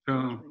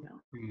Oh,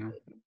 turn out.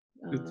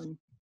 yeah.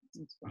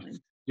 It's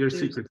fine. Your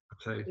There's, secrets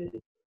are safe.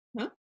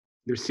 huh?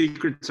 Your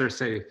secrets are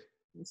safe.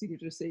 The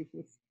secrets are safe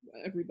with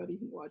everybody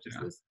who watches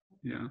Yeah. this.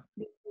 Yeah.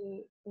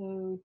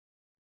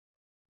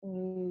 A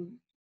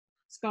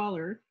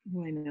scholar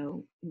who I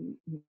know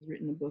who's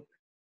written a book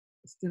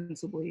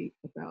ostensibly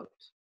about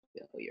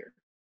failure,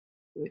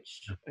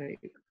 which I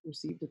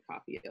received a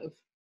copy of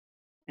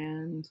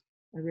and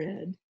I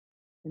read,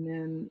 and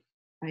then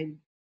I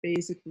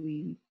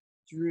basically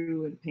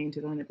drew and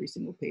painted on every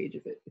single page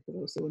of it because I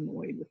was so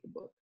annoyed with the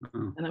book.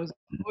 Oh. And I was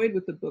annoyed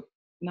with the book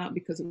not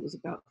because it was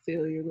about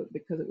failure, but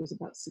because it was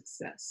about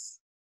success.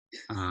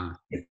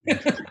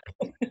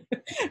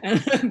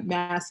 And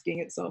masking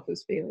itself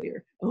as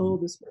failure. Oh,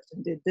 this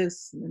person did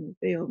this and then it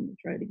failed and they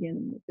tried again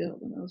and it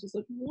failed. And I was just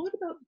like, what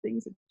about the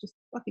things that just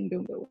fucking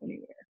don't go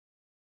anywhere?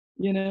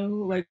 You know,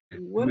 like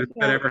what Does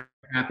that ever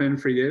happen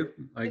for you?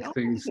 Like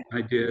things,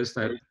 ideas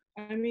that.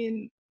 I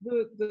mean,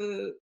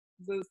 the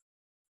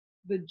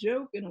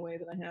joke in a way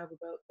that I have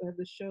about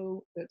the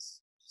show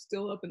that's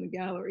still up in the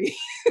gallery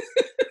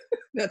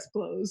that's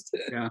closed.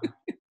 Yeah.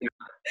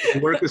 The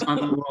work is on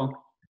the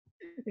wall.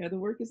 Yeah, the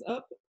work is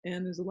up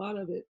and there's a lot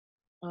of it.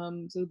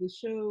 So the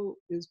show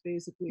is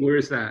basically. Where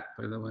is that,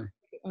 by the way?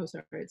 Oh,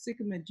 sorry, it's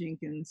Sycamore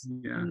Jenkins.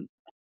 Yeah. And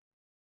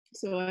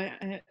so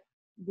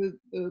the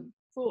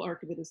full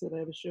arc of it is that I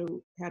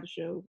had a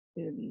show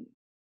in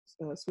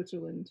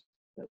Switzerland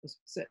that was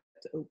set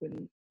to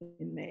open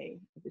in May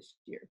of this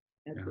year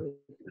at the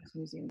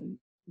Museum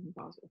in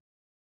Basel.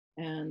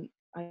 And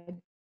I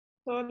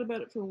thought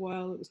about it for a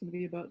while. It was just going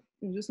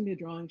to be a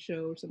drawing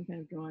show or some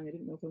kind of drawing. I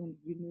didn't know if I wanted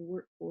to do new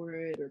work for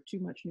it or too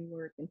much new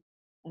work.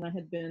 And I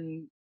had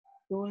been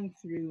going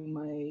through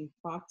my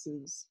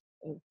boxes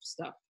of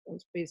stuff. I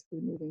was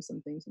basically moving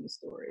some things into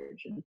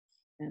storage,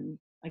 and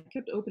I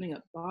kept opening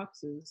up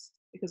boxes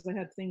because I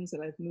had things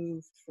that I've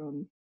moved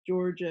from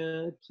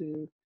Georgia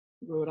to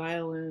Rhode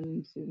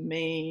Island to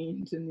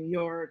Maine to New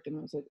York, and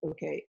I was like,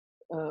 okay.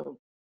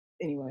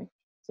 Anyway,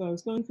 so I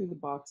was going through the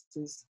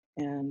boxes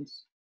and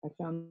I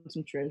found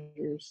some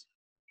treasures,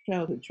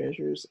 childhood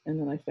treasures, and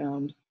then I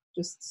found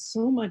just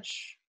so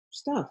much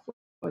stuff.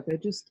 Like I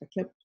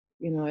kept,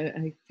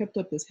 I kept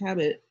up this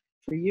habit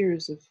for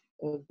years of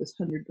this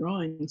 100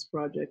 drawings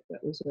project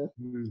that was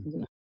Mm. was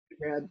an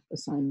undergrad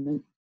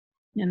assignment.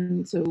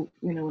 And so,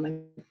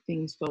 when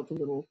things felt a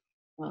little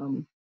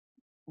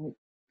like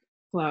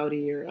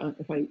cloudy, or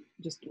if I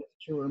just wasn't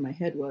sure where my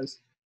head was,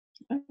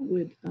 I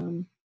would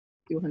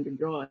do 100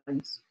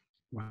 drawings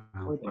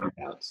Wow. or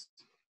thereabouts.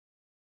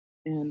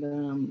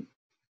 And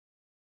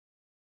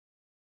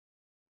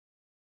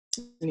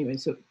anyway,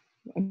 so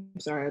I'm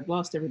sorry, I've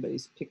lost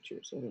everybody's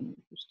picture, so I don't know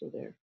if you're still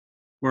there.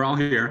 We're all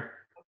here.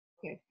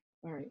 Okay,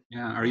 all right.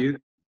 Yeah. Are you?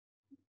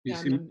 You Yeah,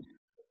 see me?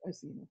 I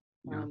see you.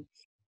 Yeah.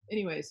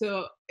 Anyway,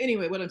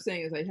 what I'm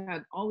saying is I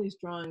had all these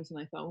drawings, and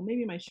I thought, well,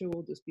 maybe my show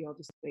will just be I'll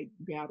just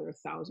gather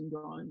 1,000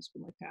 drawings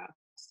from my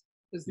past.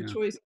 There's the Yeah.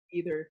 choice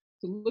either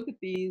to look at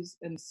these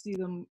and see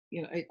them,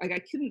 I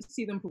couldn't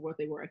see them for what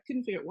they were. I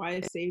couldn't figure out why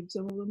I saved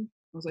some of them.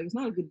 I was like, it's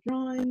not a good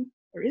drawing,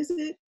 or is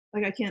it?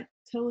 Like, I can't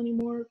tell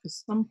anymore,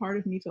 because some part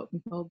of me felt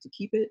compelled to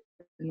keep it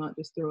and not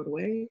just throw it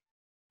away,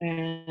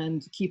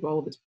 and to keep all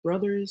of its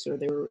brothers,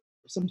 or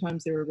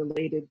sometimes they were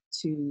related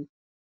to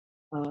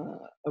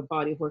a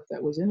body of work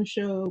that was in a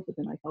show, but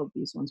then I held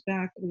these ones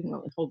back. I didn't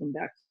really hold them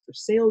back for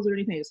sales or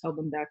anything. I just held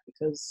them back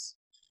because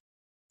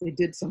they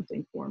did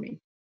something for me.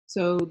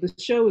 So the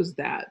show is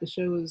that. The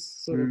show is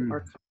sort of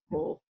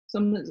archival.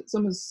 Some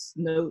is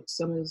notes,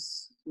 some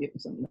is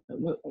some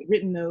like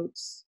written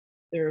notes.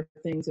 There are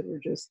things that were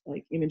just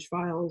like image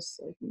files,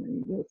 like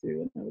you go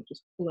through, and I would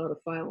just pull out a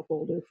file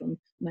folder from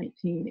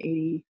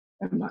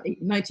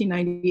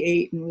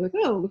 1998, and we're like,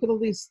 oh, look at all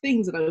these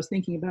things that I was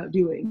thinking about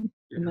doing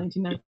in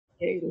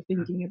 1998, or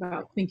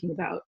thinking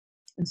about.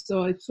 And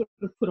so I sort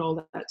of put all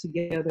that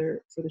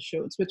together for the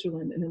show in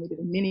Switzerland, and then we did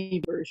a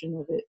mini version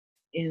of it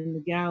in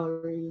the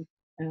gallery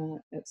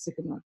at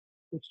Sycamore,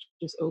 which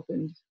just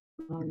opened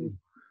on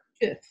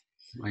 5th.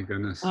 My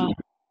goodness. Yeah,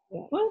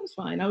 well, it was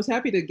fine. I was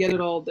happy to get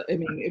it all. I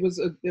mean, it was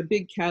a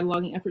big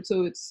cataloging effort,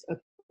 so it's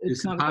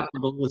Is it not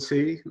possible to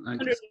see?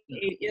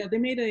 180. Yeah, they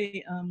made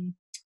an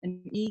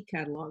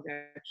e-catalog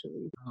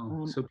actually.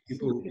 So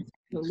people,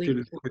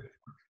 students could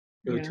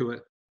go to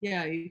it.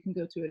 Yeah, you can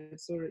go to it.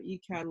 It's sort of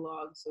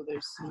e-catalog, so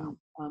there's some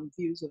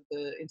views of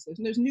the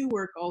installation. There's new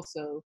work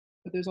also,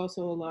 but there's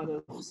also a lot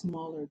of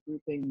smaller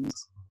groupings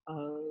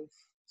of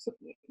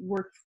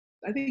work.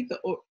 I think the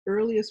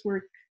earliest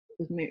work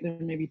was there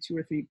may be 2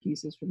 or 3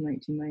 pieces from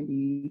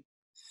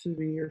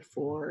 1993 or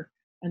 4,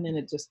 and then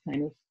it just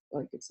kind of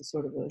like it's a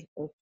sort of a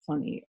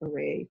funny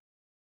array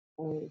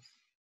of.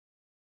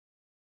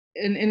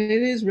 And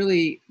it is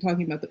really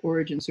talking about the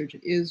origin search.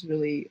 It is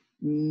really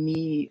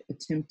me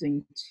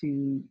attempting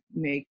to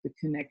make the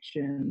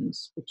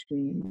connections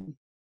between,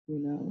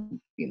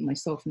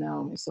 myself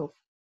now, myself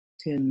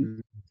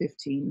 10,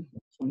 15,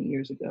 20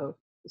 years ago,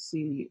 to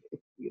see,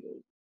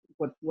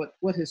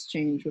 what has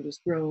changed, what has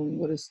grown,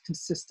 what is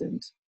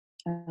consistent.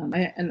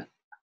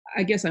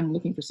 I guess I'm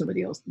looking for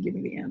somebody else to give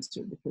me the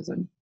answer, because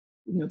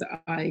the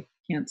eye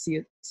can't see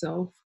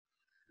itself.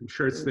 I'm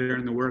sure it's there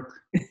in the work.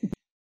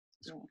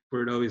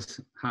 Where it always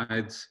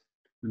hides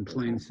in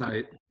plain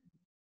sight.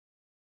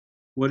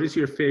 What is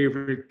your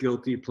favorite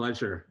guilty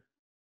pleasure?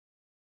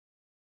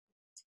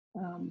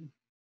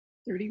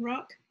 30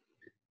 Rock.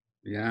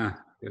 Yeah,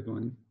 good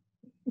one.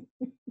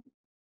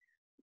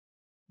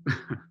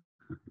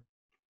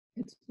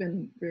 It's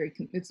been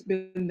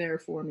there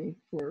for me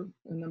for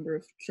a number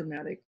of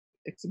traumatic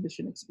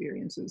exhibition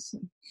experiences.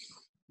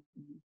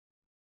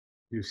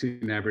 You've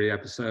seen every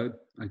episode,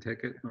 I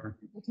take it, or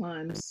Multiple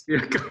times.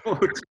 Yeah,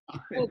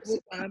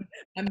 times.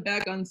 I'm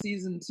back on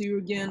season 2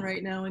 again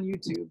right now on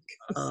YouTube.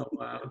 Oh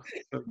wow,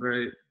 so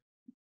great.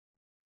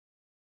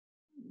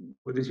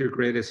 What is your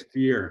greatest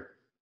fear?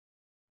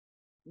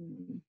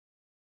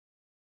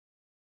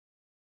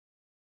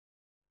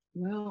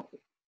 Well,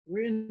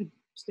 we're in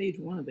stage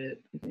 1 of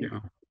it, I think.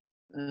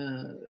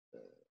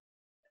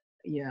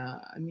 Yeah,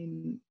 I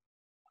mean,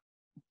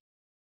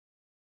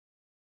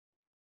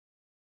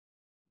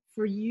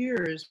 for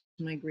years,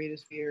 my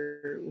greatest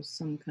fear was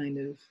some kind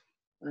of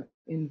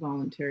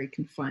involuntary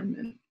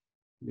confinement.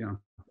 Yeah.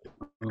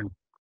 Oh.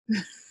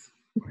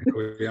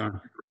 We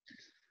are.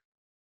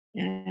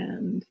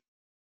 And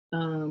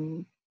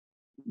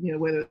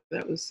whether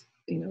that was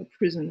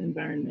prison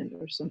environment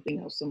or something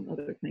else, some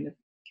other kind of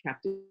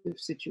captive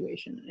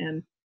situation,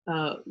 and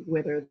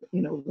whether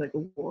like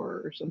a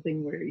war or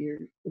something where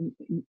you're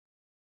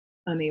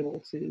unable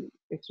to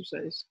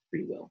exercise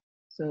free will.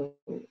 So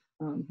here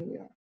we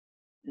are.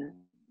 Yeah.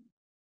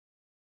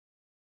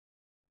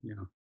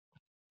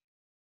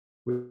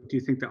 What do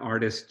you think the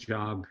artist's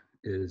job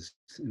is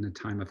in a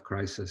time of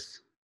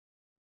crisis?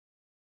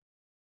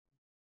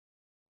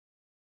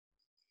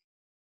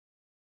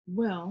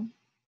 Well,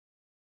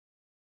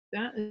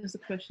 that is a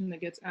question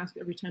that gets asked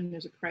every time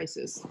there's a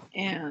crisis,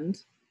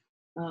 and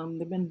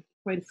there've been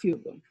quite a few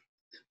of them.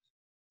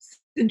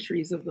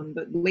 centuries of them,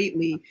 but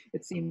lately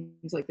it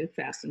seems like they're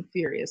fast and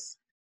furious.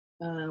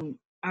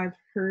 I've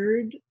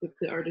heard that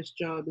the artist's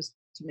job is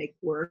to make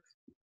work,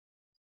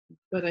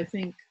 but I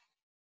think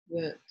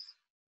that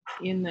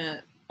in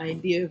that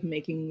idea of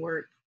making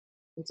work,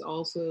 it's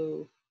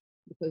also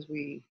because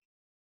we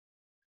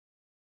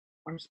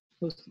are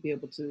supposed to be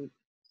able to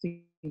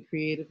think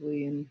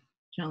creatively in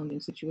challenging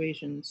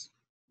situations,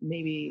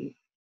 maybe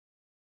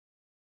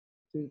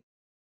to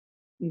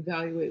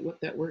evaluate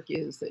what that work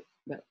is that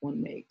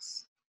one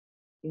makes.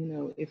 You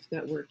know, if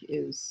that work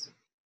is,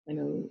 I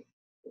know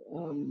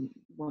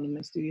one of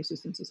my studio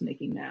assistants is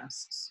making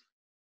masks.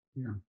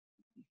 Yeah.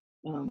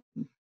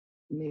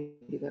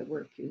 Maybe that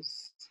work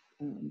is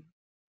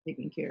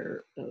taking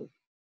care of.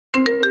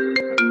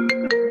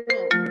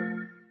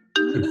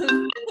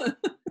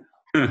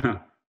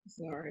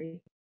 Sorry.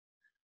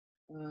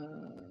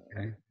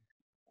 Okay.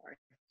 Sorry.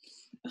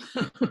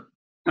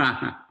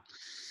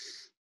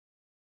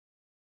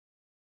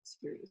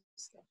 Serious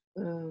stuff.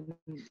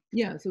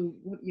 Yeah. So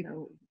what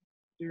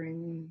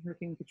during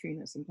Hurricane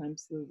Katrina,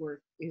 sometimes the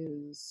work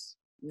is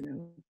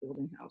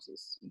building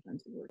houses.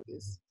 Sometimes the work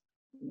is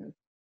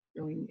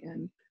going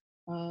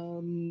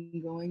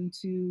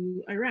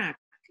to Iraq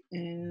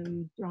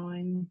and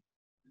drawing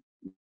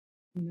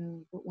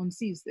what one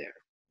sees there.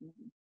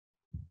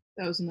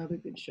 That was another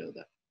good show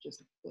that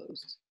just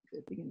closed at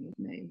the beginning of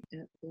May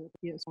at the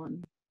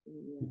PS1.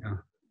 Yeah.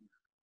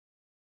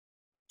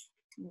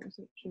 What was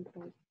that show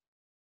called?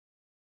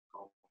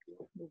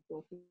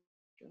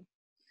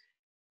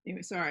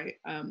 Anyway, sorry.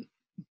 I'm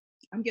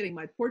getting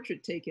my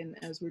portrait taken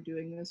as we're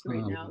doing this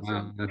right now.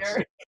 Wow.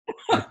 So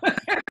I'm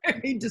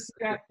very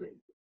distracted.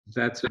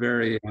 That's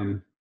very. I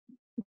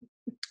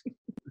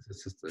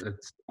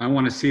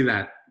want to see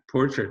that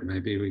portrait.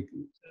 Maybe we.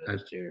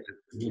 Sure.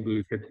 Maybe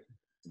we could.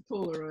 It's a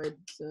Polaroid.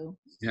 So.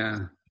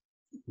 Yeah.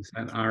 Is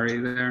that Ari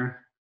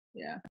there?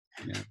 Yeah.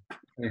 Yeah.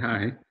 Say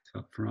hi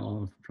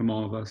from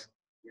all of us.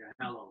 Yeah.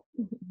 Hello.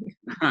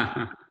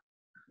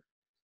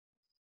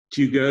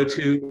 Do you go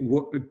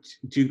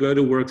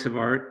to works of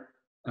art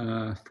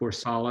for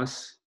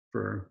solace,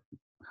 for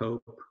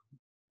hope?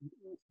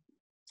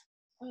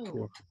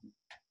 Oh,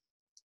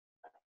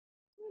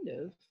 kind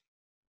of.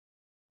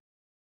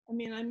 I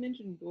mean, I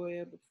mentioned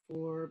Goya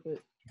before,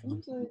 but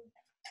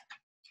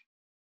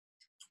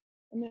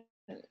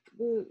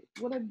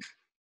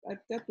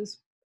I've got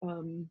this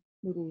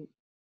little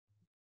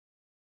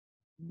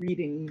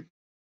reading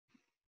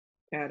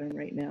pattern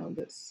right now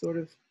that's sort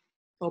of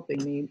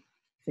helping me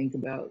think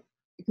about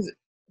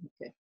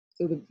okay.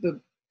 So let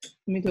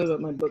me tell you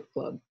about my book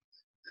club.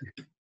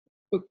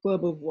 Book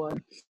club of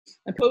one.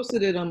 I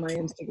posted it on my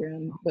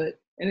Instagram,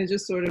 and it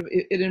just sort of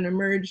it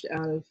emerged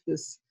out of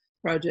this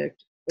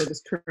project or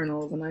this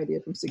kernel of an idea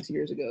from 6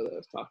 years ago that I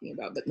was talking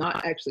about, but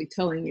not actually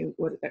telling you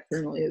what that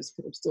kernel is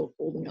because I'm still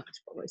holding on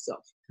to it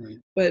myself. Right.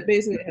 But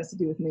basically, it has to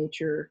do with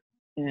nature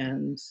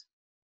and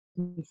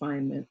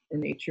confinement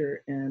in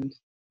nature, and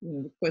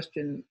the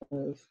question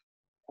of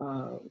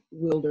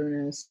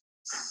wilderness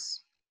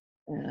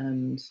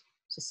and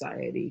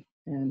society,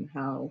 and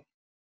how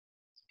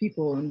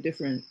people in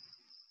different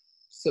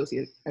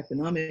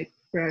socioeconomic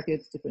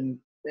brackets, different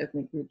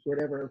ethnic groups,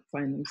 whatever,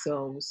 find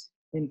themselves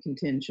in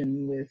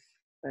contention with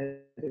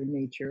either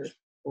nature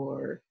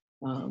or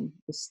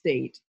the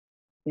state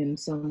in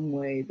some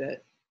way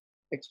that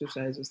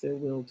exercises their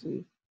will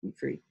to be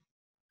free.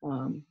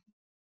 But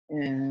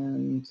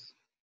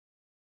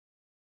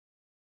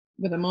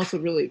I'm also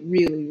really,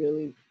 really,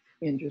 really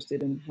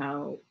interested in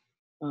how,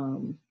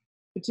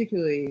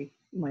 particularly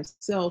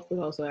myself, but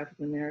also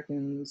African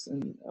Americans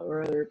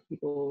or other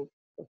people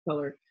of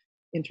color,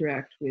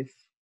 interact with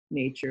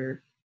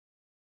nature,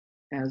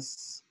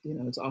 as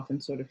it's often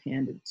sort of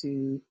handed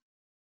to,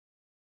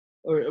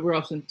 or we're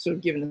often sort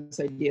of given this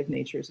idea of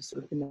nature as a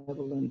sort of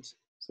benevolent,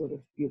 sort of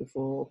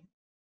beautiful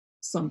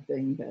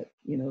something that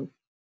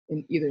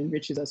either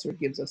enriches us or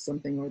gives us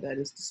something, or that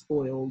is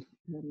despoiled.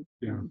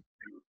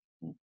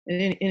 In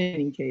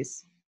any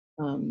case,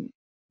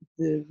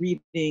 the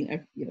reading,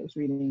 I was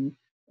reading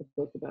a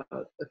book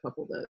about a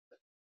couple that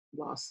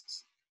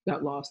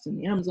got lost in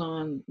the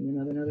Amazon,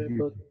 and another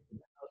book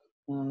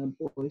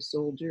about boy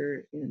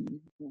soldier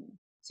in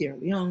Sierra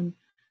Leone,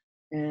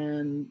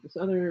 and this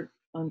other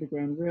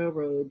Underground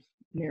Railroad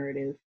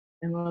narrative.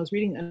 And when I was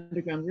reading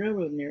Underground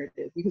Railroad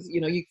narrative, because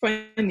you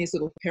find these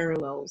little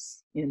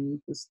parallels in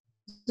this,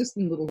 just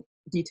in little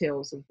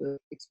details of the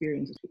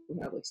experiences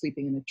people have, like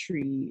sleeping in a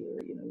tree,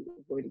 or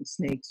avoiding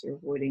snakes, or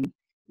avoiding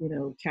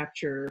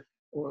capture,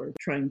 or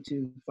trying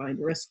to find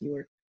a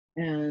rescuer.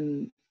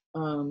 And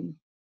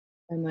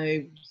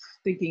I was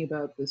thinking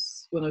about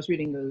this when I was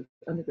reading the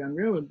Underground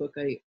Railroad book.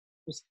 I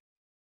was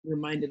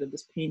reminded of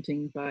this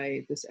painting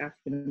by this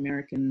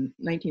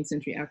 19th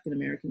century African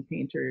American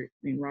painter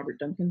named Robert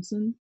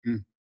Duncanson.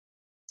 Mm.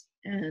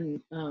 And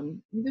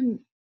he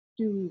didn't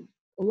do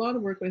a lot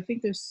of work, but I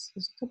think there's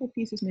a couple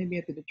pieces maybe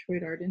at the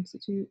Detroit Art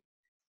Institute,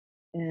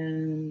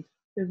 and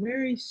they're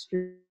very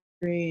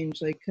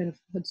strange, like kind of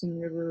Hudson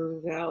River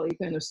Valley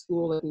kind of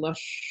school, like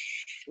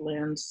lush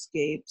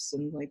landscapes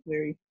and like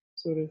very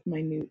sort of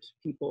minute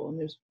people. And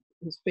there's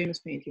his famous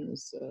painting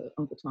is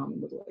Uncle Tom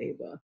and Little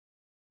Ava.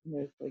 And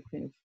they're like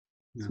kind of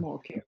small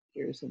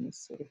characters in this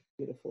sort of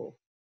beautiful,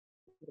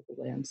 beautiful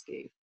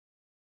landscape.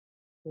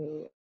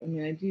 So, I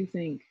mean, I do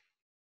think,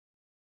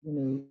 you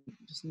know,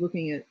 just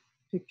looking at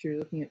pictures,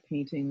 looking at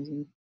paintings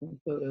and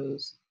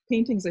photos,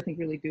 paintings, I think,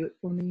 really do it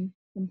for me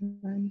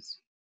sometimes.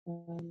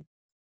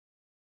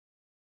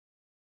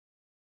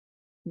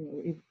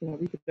 You know,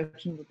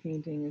 reproduction of a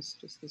painting is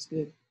just as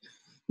good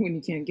when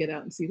you can't get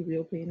out and see the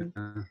real painting.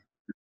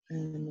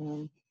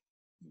 And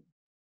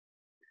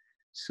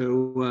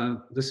so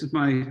this is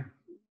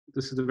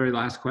the very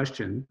last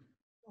question.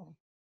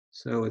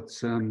 So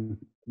it's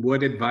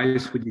what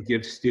advice would you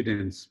give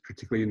students,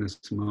 particularly in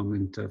this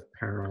moment of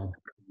peril?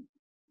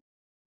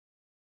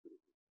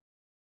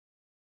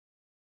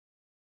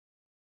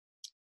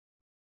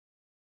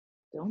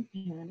 Don't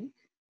panic.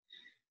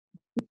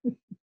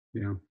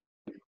 Yeah.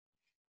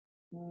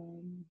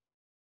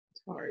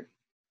 It's hard,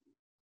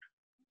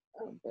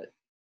 but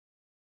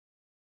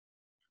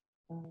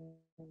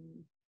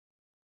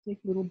take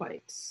little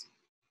bites.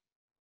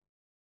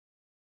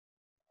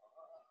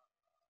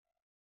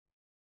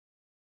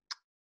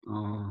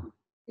 Oh,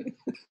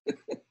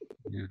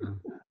 yeah,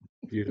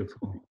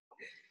 beautiful.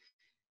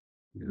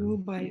 Yeah. Little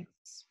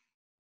bites,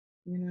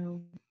 you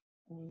know,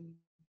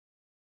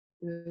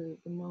 the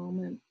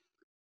moment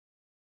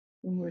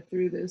when we're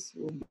through this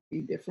will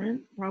be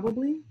different,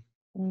 probably.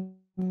 But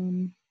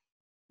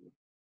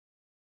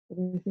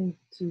I think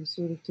to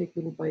sort of take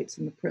little bites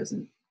in the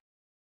present,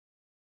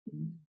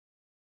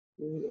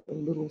 do a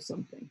little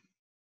something.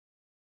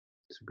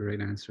 It's a great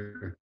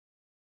answer.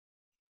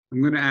 I'm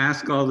going to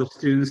ask all the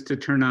students to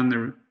turn on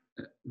their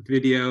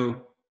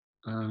video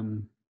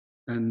and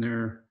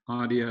their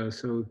audio,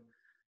 so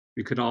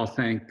we could all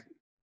thank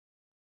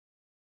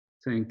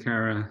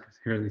Kara.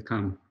 Here they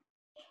come.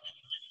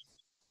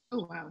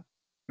 Oh, wow.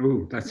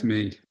 Oh, that's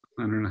me.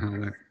 I don't know how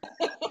that.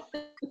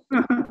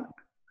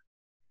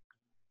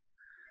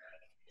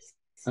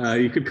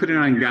 You could put it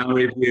on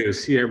gallery view,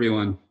 see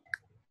everyone.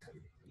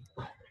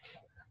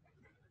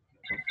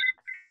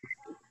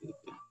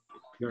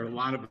 There are a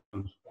lot of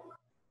them.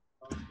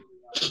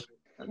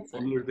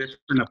 From your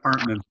different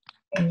apartments.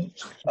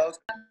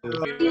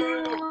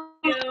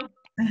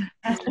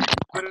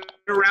 Put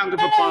a round of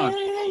applause.